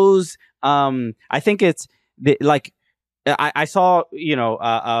those, I think it's like, I saw,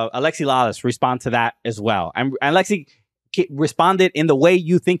 Alexis Lalas respond to that as well. And Alexis responded in the way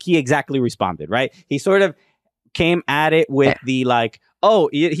you think he exactly responded, right? He sort of came at it with the like,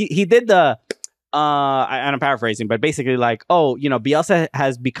 he did the, I'm paraphrasing, but basically like, Bielsa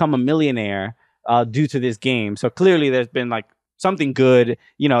has become a millionaire due to this game. So clearly there's been like something good.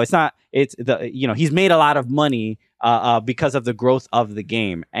 He's made a lot of money because of the growth of the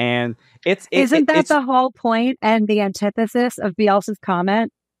game. And isn't that the whole point and the antithesis of Bielsa's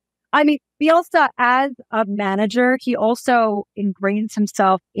comment? I mean, Bielsa, as a manager, he also ingrains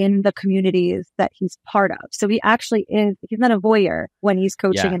himself in the communities that he's part of. So he actually he's not a voyeur when he's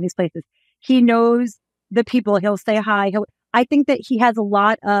coaching in these places. He knows the people. He'll say hi. I think that he has a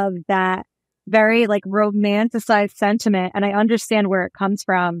lot of that very like romanticized sentiment, and I understand where it comes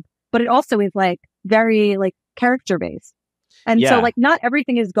from, but it also is like very like character based. And so like not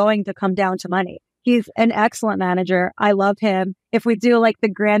everything is going to come down to money. He's an excellent manager. I love him. If we do like the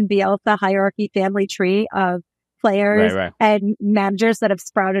grand Bielsa hierarchy family tree of players and managers that have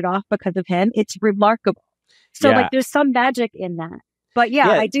sprouted off because of him, it's remarkable. So like there's some magic in that. But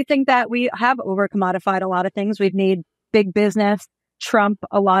I do think that we have over commodified a lot of things. We've made big business trump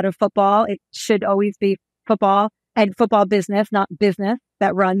a lot of football. It should always be football and football business, not business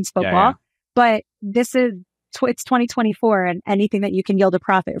that runs football. But this is it's 2024, and anything that you can yield a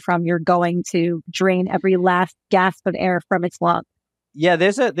profit from, you're going to drain every last gasp of air from its lungs. Yeah,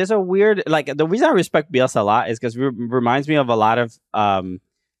 there's a weird, like, the reason I respect Bielsa a lot is because it reminds me of a lot of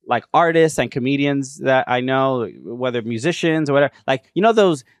like artists and comedians that I know, whether musicians or whatever. Like, you know,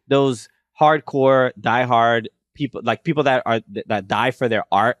 those hardcore, diehard people, like people that die for their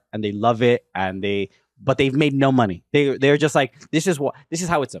art and they love it, but they've made no money. They're just like, this is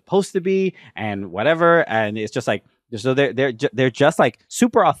how it's supposed to be and whatever. And it's just like, so they're just like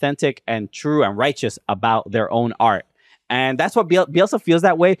super authentic and true and righteous about their own art. And that's what Bielsa feels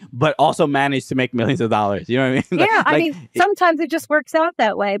that way, but also managed to make millions of dollars. You know what I mean? Yeah, I mean, sometimes it just works out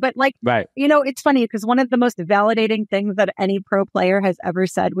that way. But like, you know, it's funny because one of the most validating things that any pro player has ever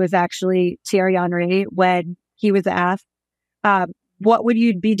said was actually Thierry Henry when he was asked, what would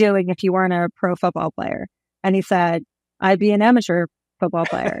you be doing if you weren't a pro football player? And he said, I'd be an amateur football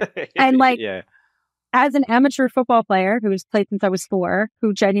player. And like, as an amateur football player who has played since I was 4,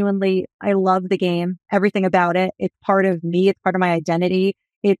 who genuinely, I love the game, everything about it. It's part of me. It's part of my identity.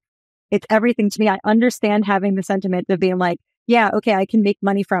 It's everything to me. I understand having the sentiment of being like, yeah, okay, I can make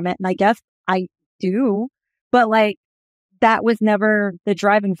money from it. And I guess I do. But like, that was never the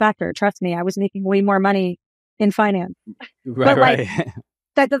driving factor. Trust me, I was making way more money in finance. But like,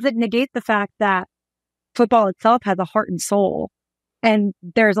 that doesn't negate the fact that football itself has a heart and soul. And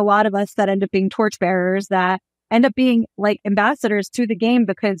there's a lot of us that end up being torchbearers, that end up being like ambassadors to the game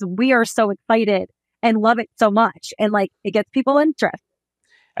because we are so excited and love it so much. And like, it gets people interested.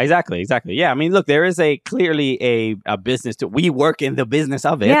 Exactly. Yeah. I mean, look, there is clearly a business we work in the business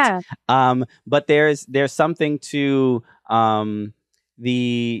of it. Yeah. But there's something to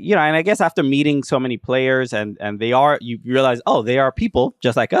and I guess after meeting so many players and you realize, oh, they are people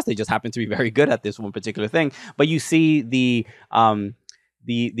just like us. They just happen to be very good at this one particular thing. But you see the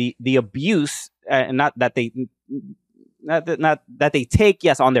abuse, and not that they take,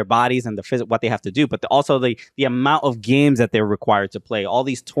 yes, on their bodies and what they have to do, but also the amount of games that they're required to play, all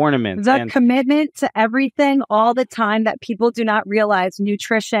these tournaments, the commitment to everything all the time that people do not realize: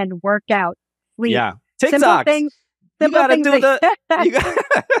 nutrition, workout, sleep, TikToks. Simple things. Simple things. Okay.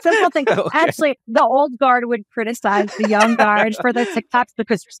 Actually, the old guard would criticize the young guard for the TikToks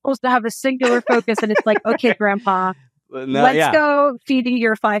because you're supposed to have a singular focus, and it's like, okay, Grandpa, let's go feed you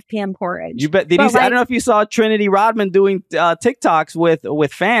your 5 p.m. porridge. You bet. I don't know if you saw Trinity Rodman doing TikToks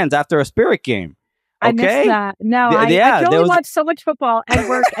with fans after a Spirit game. Okay? I missed that. No, I can only watch so much football and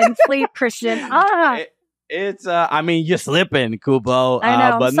work and sleep, Christian. It's, I mean, you're slipping, Kubo.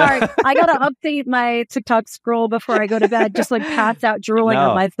 I know. But I'm sorry. I got to update my TikTok scroll before I go to bed, just like pass out drooling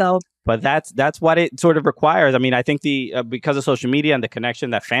on myself. But that's what it sort of requires. I mean, I think because of social media and the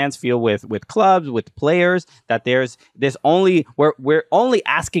connection that fans feel with clubs, with players, that there's only, we're only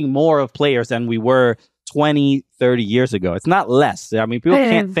asking more of players than we were 20, 30 years ago. It's not less. I mean, people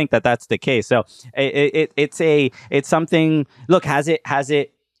can't think that that's the case. So it's something, look, has it,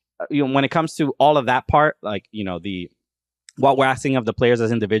 when it comes to all of that part, like, what we're asking of the players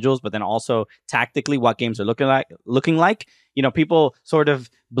as individuals, but then also tactically what games are looking like, people sort of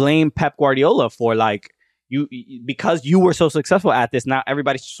blame Pep Guardiola for like, because you were so successful at this, now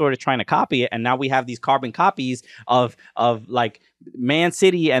everybody's sort of trying to copy it, and now we have these carbon copies of like Man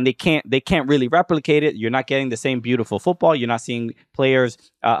City, and they can't really replicate it. You're not getting the same beautiful football. You're not seeing players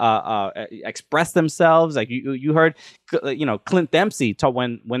express themselves. Like you heard, Clint Dempsey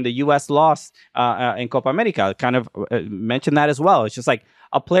when the U.S. lost in Copa América, kind of mentioned that as well. It's just like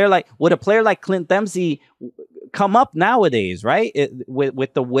would a player like Clint Dempsey come up nowadays, right?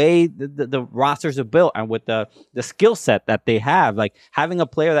 With the way the rosters are built and with the skill set that they have, like having a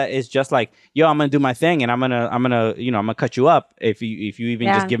player that is just like, yo, I'm gonna do my thing and I'm gonna cut you up if you even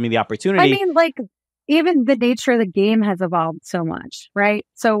just give me the opportunity. I mean, like, even the nature of the game has evolved so much, right?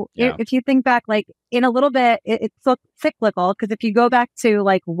 So if you think back, like in a little bit, it's so cyclical, because if you go back to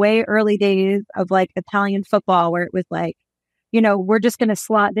like way early days of like Italian football, where it was like, we're just gonna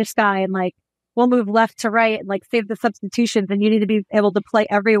slot this guy and like, we'll move left to right and like save the substitutions, and you need to be able to play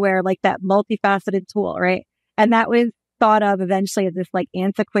everywhere, like that multifaceted tool, right? And that was thought of eventually as this like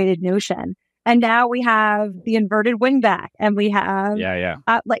antiquated notion. And now we have the inverted wingback, and we have, Yeah.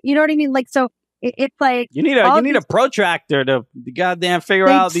 like, you know what I mean? Like, so it's like You need a protractor to goddamn figure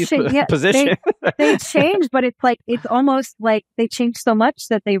out these positions. They change, but it's like, it's almost like they change so much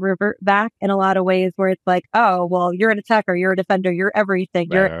that they revert back in a lot of ways where it's like, oh, well, you're an attacker, you're a defender, you're everything.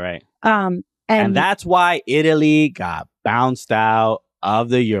 Right. And that's why Italy got bounced out of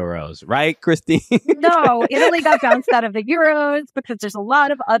the Euros, right, Christine? No, Italy got bounced out of the Euros because there's a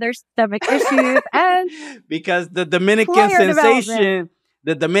lot of other systemic issues, and because the Dominican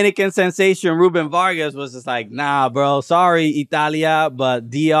sensation, Ruben Vargas, was just like, nah, bro, sorry, Italia, but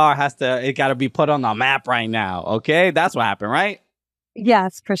it got to be put on the map right now. Okay, that's what happened, right?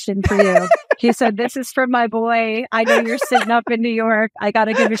 Yes, Christian, for you. He said, this is for my boy. I know you're sitting up in New York. I got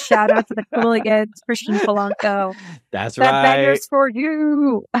to give a shout out to the Cooligans, Christian Polanco. That's that right. That banger's for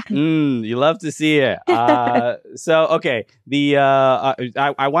you. You love to see it. So, okay.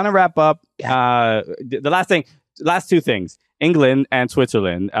 I want to wrap up. The last two things. England and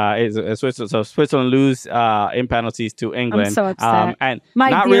Switzerland. So Switzerland lose in penalties to England. I'm so upset. And my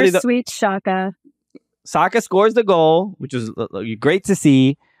not dear really sweet Shaka. Saka scores the goal, which is great to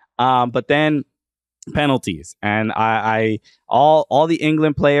see. But then penalties, and all the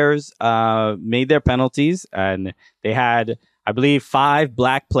England players made their penalties, and they had, I believe, 5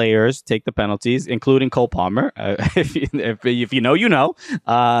 black players take the penalties, including Cole Palmer. If you know, you know.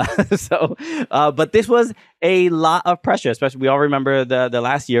 But this was a lot of pressure, especially we all remember the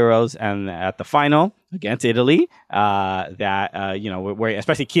last Euros and at the final against Italy. Where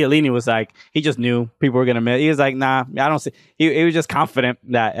especially Chiellini was like, he just knew people were gonna miss. He was like, nah, I don't see. He was just confident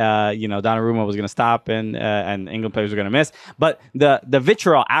that Donnarumma was gonna stop and England players were gonna miss. But the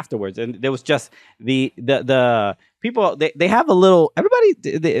vitriol afterwards, and there was just the people, they have a little, everybody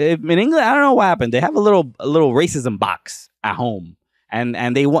in England, I don't know what happened. They have a little racism box at home,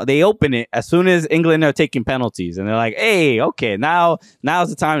 and they open it as soon as England are taking penalties, and they're like, hey, okay, now's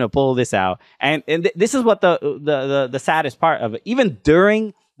the time to pull this out. And this is what the saddest part of it, even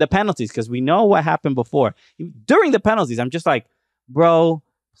during the penalties, because we know what happened before. During the penalties, I'm just like, bro,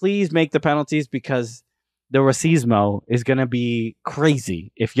 please make the penalties, because the racismo is gonna be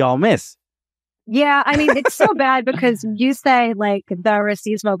crazy if y'all miss. Yeah, I mean, it's so bad because you say like the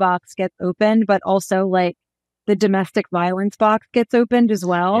racismo box gets opened, but also like the domestic violence box gets opened as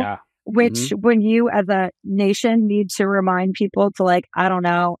well. Yeah. Which when you as a nation need to remind people to, like, I don't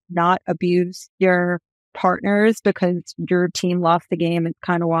know, not abuse your partners because your team lost the game, it's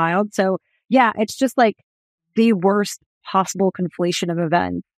kind of wild. So yeah, it's just like the worst possible conflation of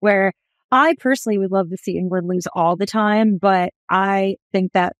events where I personally would love to see England lose all the time, but I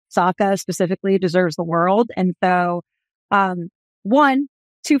think that Saka specifically deserves the world. And so,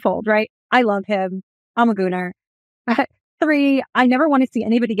 twofold, right? I love him. I'm a gooner. 3, I never want to see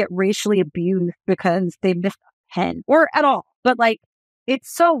anybody get racially abused because they missed a pen or at all. But like,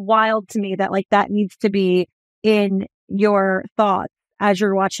 it's so wild to me that like that needs to be in your thoughts as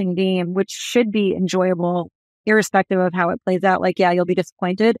you're watching game, which should be enjoyable irrespective of how it plays out. Like, yeah, you'll be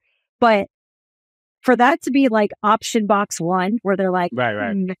disappointed. But for that to be like option box 1, where they're like,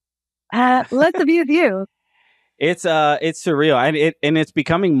 right. Let's abuse you. It's surreal, and it's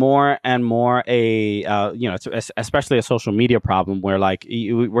becoming more and more especially a social media problem where like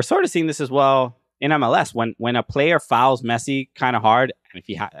we're sort of seeing this as well in MLS when a player fouls Messi kind of hard, and if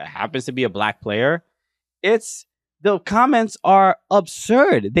he happens to be a black player, the comments are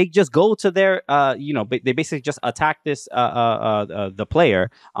absurd. They just go to their, they basically just attack the player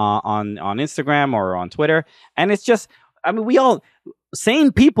on Instagram or on Twitter. And it's just, I mean,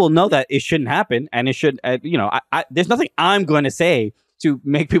 sane people know that it shouldn't happen. And it should, there's nothing I'm going to say to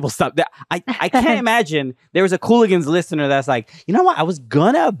make people stop that. I can't imagine there was a Cooligans listener that's like, you know what? I was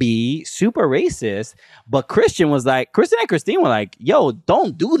gonna be super racist, but Christian and Christine were like, yo,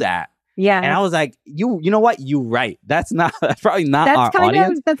 don't do that. Yeah. And I was like, you know what? You're right. That's probably not our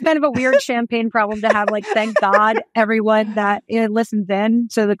audience. That's kind of a weird champagne problem to have. Like, thank God everyone that listens in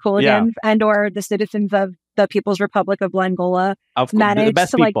to the Cooligans and or the citizens of the People's Republic of Angola managed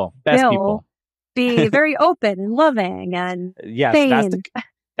best to people, like best people. Be very open and loving and yes,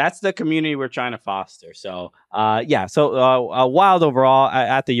 that's the community we're trying to foster. So wild overall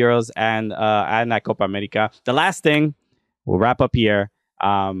at the Euros and at Copa América. The last thing, we'll wrap up here.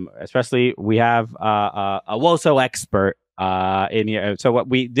 Especially we have a WOSO expert in here. So what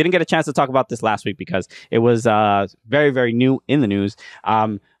we didn't get a chance to talk about this last week because it was very, very new in the news.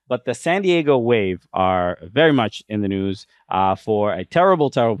 But the San Diego Wave are very much in the news for a terrible,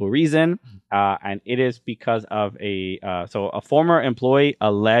 terrible reason. And it is because of a former employee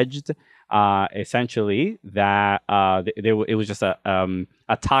alleged essentially that it was just a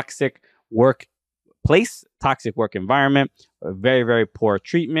toxic workplace, toxic work environment, very, very poor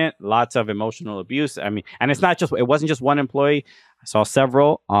treatment, lots of emotional abuse. I mean, and it wasn't just one employee. I saw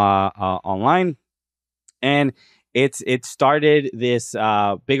several online, and it started this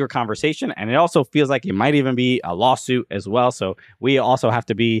bigger conversation, and it also feels like it might even be a lawsuit as well. So we also have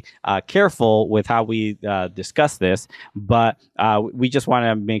to be careful with how we discuss this, but we just want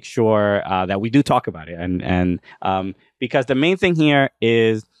to make sure that we do talk about it, and because the main thing here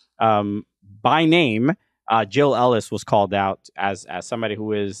is by name, Jill Ellis was called out as somebody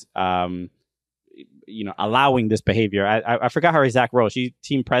who is allowing this behavior. I forgot her exact role. She's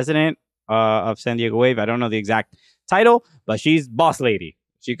team president of San Diego Wave. I don't know the exact title, but she's boss lady.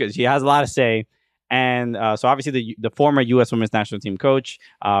 She has a lot to say. And so obviously the former U.S. women's national team coach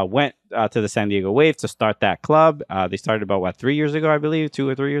went to the San Diego Wave to start that club. They started about 3 years ago, I believe, 2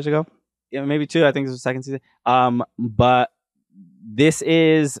 or 3 years ago. Yeah, maybe 2. I think this was the second season. But this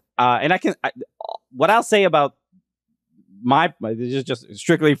is, and what I'll say about this is just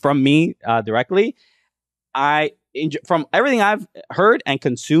strictly from me directly. From everything I've heard and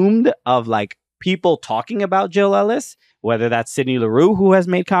consumed of like people talking about Jill Ellis, whether that's Sydney Leroux, who has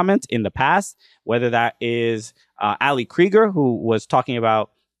made comments in the past, whether that is Ali Krieger, who was talking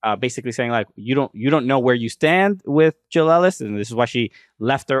about basically saying like you don't know where you stand with Jill Ellis, and this is why she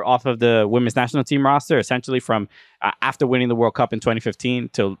left her off of the women's national team roster, essentially from after winning the World Cup in 2015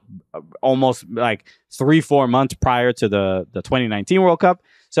 to almost like 3-4 months prior to the 2019 World Cup.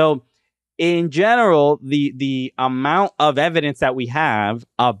 So in general, the amount of evidence that we have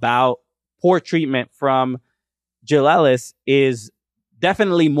about poor treatment from Jill Ellis is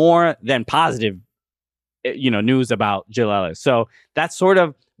definitely more than positive, news about Jill Ellis. So that's sort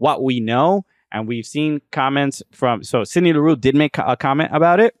of what we know. And we've seen comments so Sydney Leroux did make a comment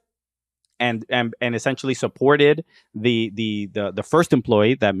about it and essentially supported the first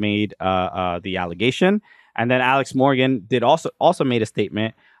employee that made the allegation. And then Alex Morgan did also made a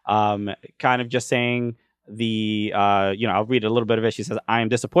statement, kind of just saying I'll read a little bit of it. She says, "I am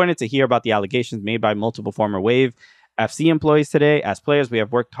disappointed to hear about the allegations made by multiple former Wave FC employees today. As players, we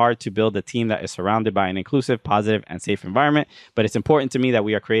have worked hard to build a team that is surrounded by an inclusive, positive, and safe environment. But it's important to me that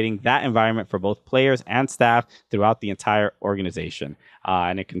we are creating that environment for both players and staff throughout the entire organization."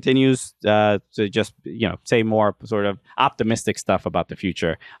 And it continues to just say more sort of optimistic stuff about the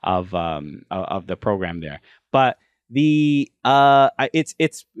future of the program there. But we obviously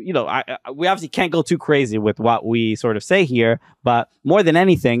can't go too crazy with what we sort of say here, but more than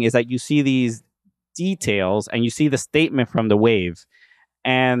anything is that you see these details and you see the statement from the Wave,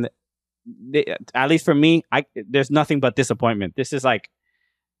 and at least for me, there's nothing but disappointment. This is like,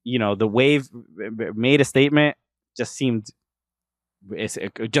 the Wave made a statement, just seemed it's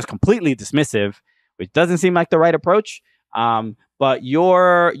just completely dismissive, which doesn't seem like the right approach. But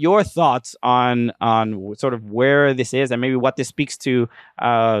your thoughts on sort of where this is and maybe what this speaks to,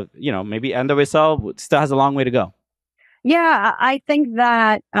 maybe NWSL still has a long way to go. Yeah, I think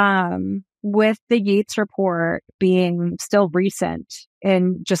that with the Yates report being still recent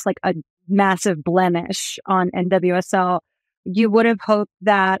and just like a massive blemish on NWSL, you would have hoped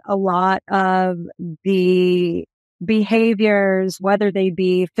that a lot of the behaviors, whether they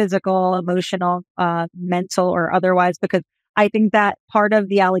be physical, emotional, mental, or otherwise, because I think that part of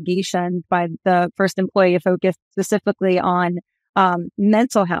the allegations by the first employee focused specifically on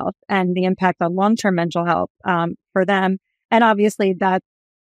mental health and the impact on long-term mental health for them. And obviously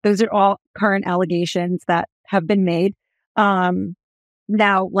those are all current allegations that have been made.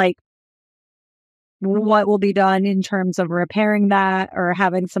 Now, like, what will be done in terms of repairing that or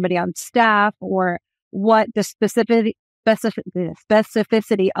having somebody on staff, or what the specificity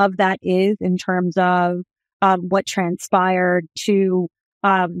of that is in terms of what transpired to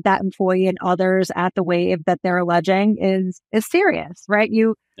that employee and others at the Wave that they're alleging is serious, right?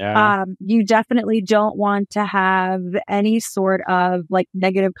 You definitely don't want to have any sort of like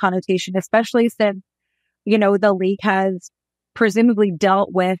negative connotation, especially since, the league has presumably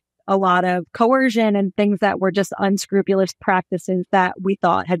dealt with a lot of coercion and things that were just unscrupulous practices that we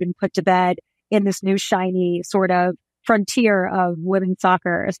thought had been put to bed in this new shiny sort of frontier of women's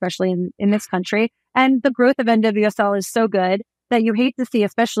soccer, especially in this country. And the growth of NWSL is so good that you hate to see,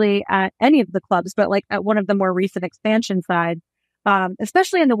 especially at any of the clubs, but like at one of the more recent expansion sides,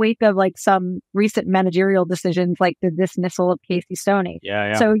 especially in the wake of like some recent managerial decisions, like the dismissal of Casey Stoney.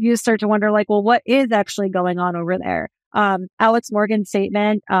 Yeah. So you start to wonder, like, well, what is actually going on over there? Alex Morgan's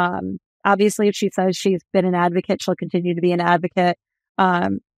statement, obviously, if she says she's been an advocate, she'll continue to be an advocate.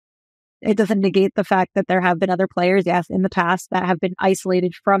 It doesn't negate the fact that there have been other players, yes, in the past that have been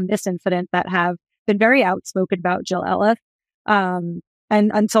isolated from this incident that have been very outspoken about Jill Ellis. And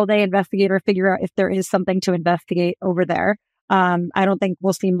until they investigate or figure out if there is something to investigate over there, I don't think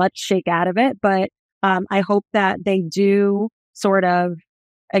we'll see much shake out of it. But I hope that they do sort of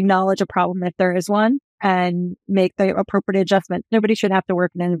acknowledge a problem if there is one and make the appropriate adjustment. Nobody should have to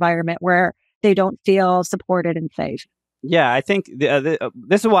work in an environment where they don't feel supported and safe. Yeah, I think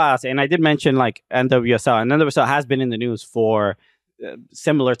this is why I say, and I did mention like NWSL, and NWSL has been in the news for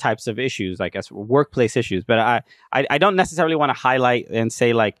similar types of issues, like as workplace issues. But I don't necessarily want to highlight and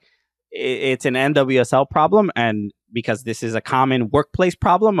say like it's an NWSL problem, and because this is a common workplace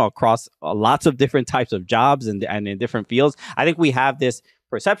problem across lots of different types of jobs and in different fields. I think we have this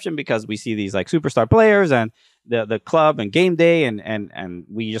perception because we see these like superstar players and the club and game day, and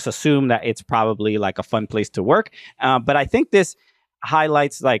we just assume that it's probably like a fun place to work. But I think this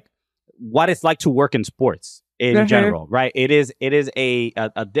highlights like what it's like to work in sports in general, right? It is a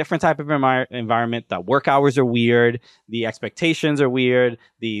different type of environment. The work hours are weird. The expectations are weird.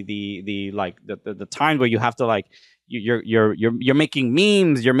 The time where you have to like, you're making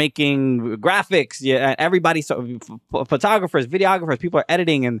memes, you're making graphics, yeah, everybody, photographers, videographers, people are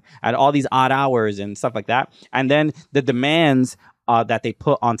editing and at all these odd hours and stuff like that. And then the demands that they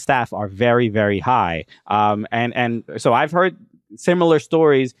put on staff are very, very high. And so I've heard similar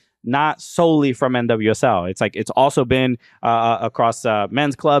stories, not solely from NWSL. It's like it's also been across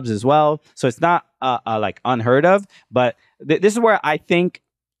men's clubs as well. So it's not like unheard of. But this is where I think,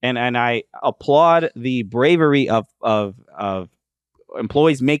 and I applaud the bravery of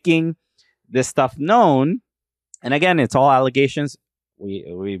employees making this stuff known. And again, it's all allegations.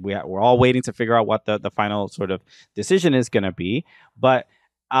 We're all waiting to figure out what the final sort of decision is going to be. But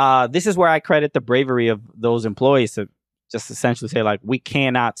this is where I credit the bravery of those employees to just essentially say, like, we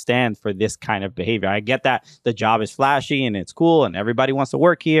cannot stand for this kind of behavior. I get that the job is flashy and it's cool and everybody wants to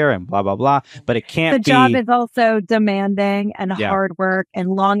work here and blah, blah, blah. But it can't be. The job is also demanding and hard work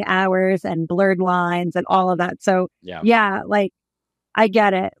and long hours and blurred lines and all of that. So, yeah, like, I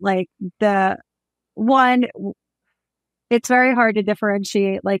get it. Like, it's very hard to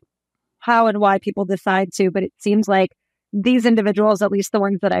differentiate, like, how and why people decide to, but it seems like these individuals, at least the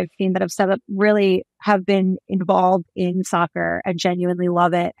ones that I've seen that have set up, really have been involved in soccer and genuinely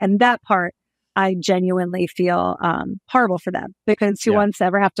love it. And that part, I genuinely feel horrible for them, because who wants to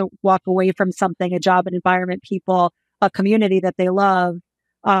ever have to walk away from something, a job, an environment, people, a community that they love,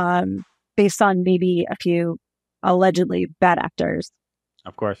 based on maybe a few allegedly bad actors.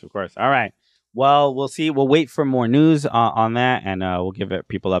 Of course. All right. Well, we'll see. We'll wait for more news on that, and we'll give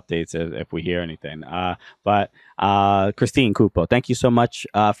people updates if we hear anything. But Christine Cupo, thank you so much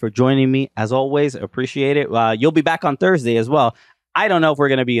for joining me. As always, appreciate it. You'll be back on Thursday as well. I don't know if we're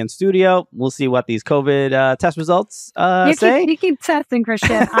going to be in studio. We'll see what these COVID test results say. You keep testing,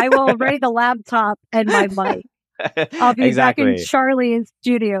 Christian. I will ready the laptop and my mic. I'll be back in Charlie's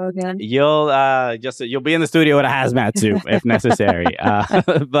studio again. You'll be in the studio with a hazmat suit if necessary.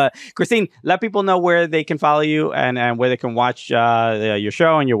 But Christine, let people know where they can follow you and where they can watch your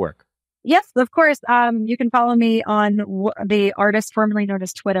show and your work. Yes, of course. You can follow me on the artist formerly known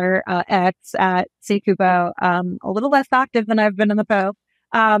as Twitter, X, at ccupo. A little less active than I've been in the Po.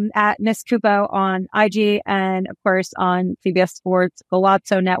 At Miss Cupo on IG, and of course on CBS Sports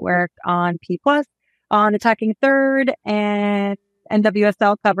Golazo Network on P+. On Attacking Third and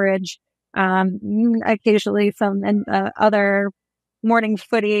NWSL coverage, occasionally some other morning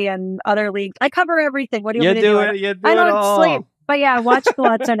footy and other leagues. I cover everything. What do you want me to do? I don't sleep. But yeah, watch the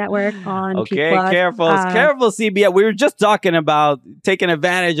Golazo Network on P+. Careful, CBS. We were just talking about taking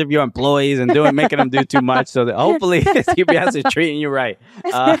advantage of your employees and making them do too much. So that hopefully CBS is treating you right.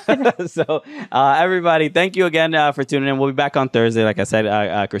 So everybody, thank you again for tuning in. We'll be back on Thursday. Like I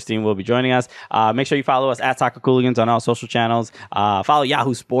said, Christine will be joining us. Make sure you follow us at Soccer Cooligans on all social channels. Follow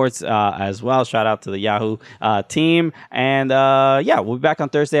Yahoo Sports as well. Shout out to the Yahoo team. And we'll be back on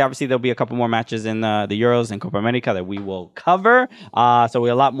Thursday. Obviously, there'll be a couple more matches in the Euros and Copa América that we will cover. So we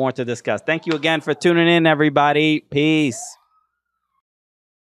have a lot more to discuss. Thank you again for tuning in, everybody. Peace.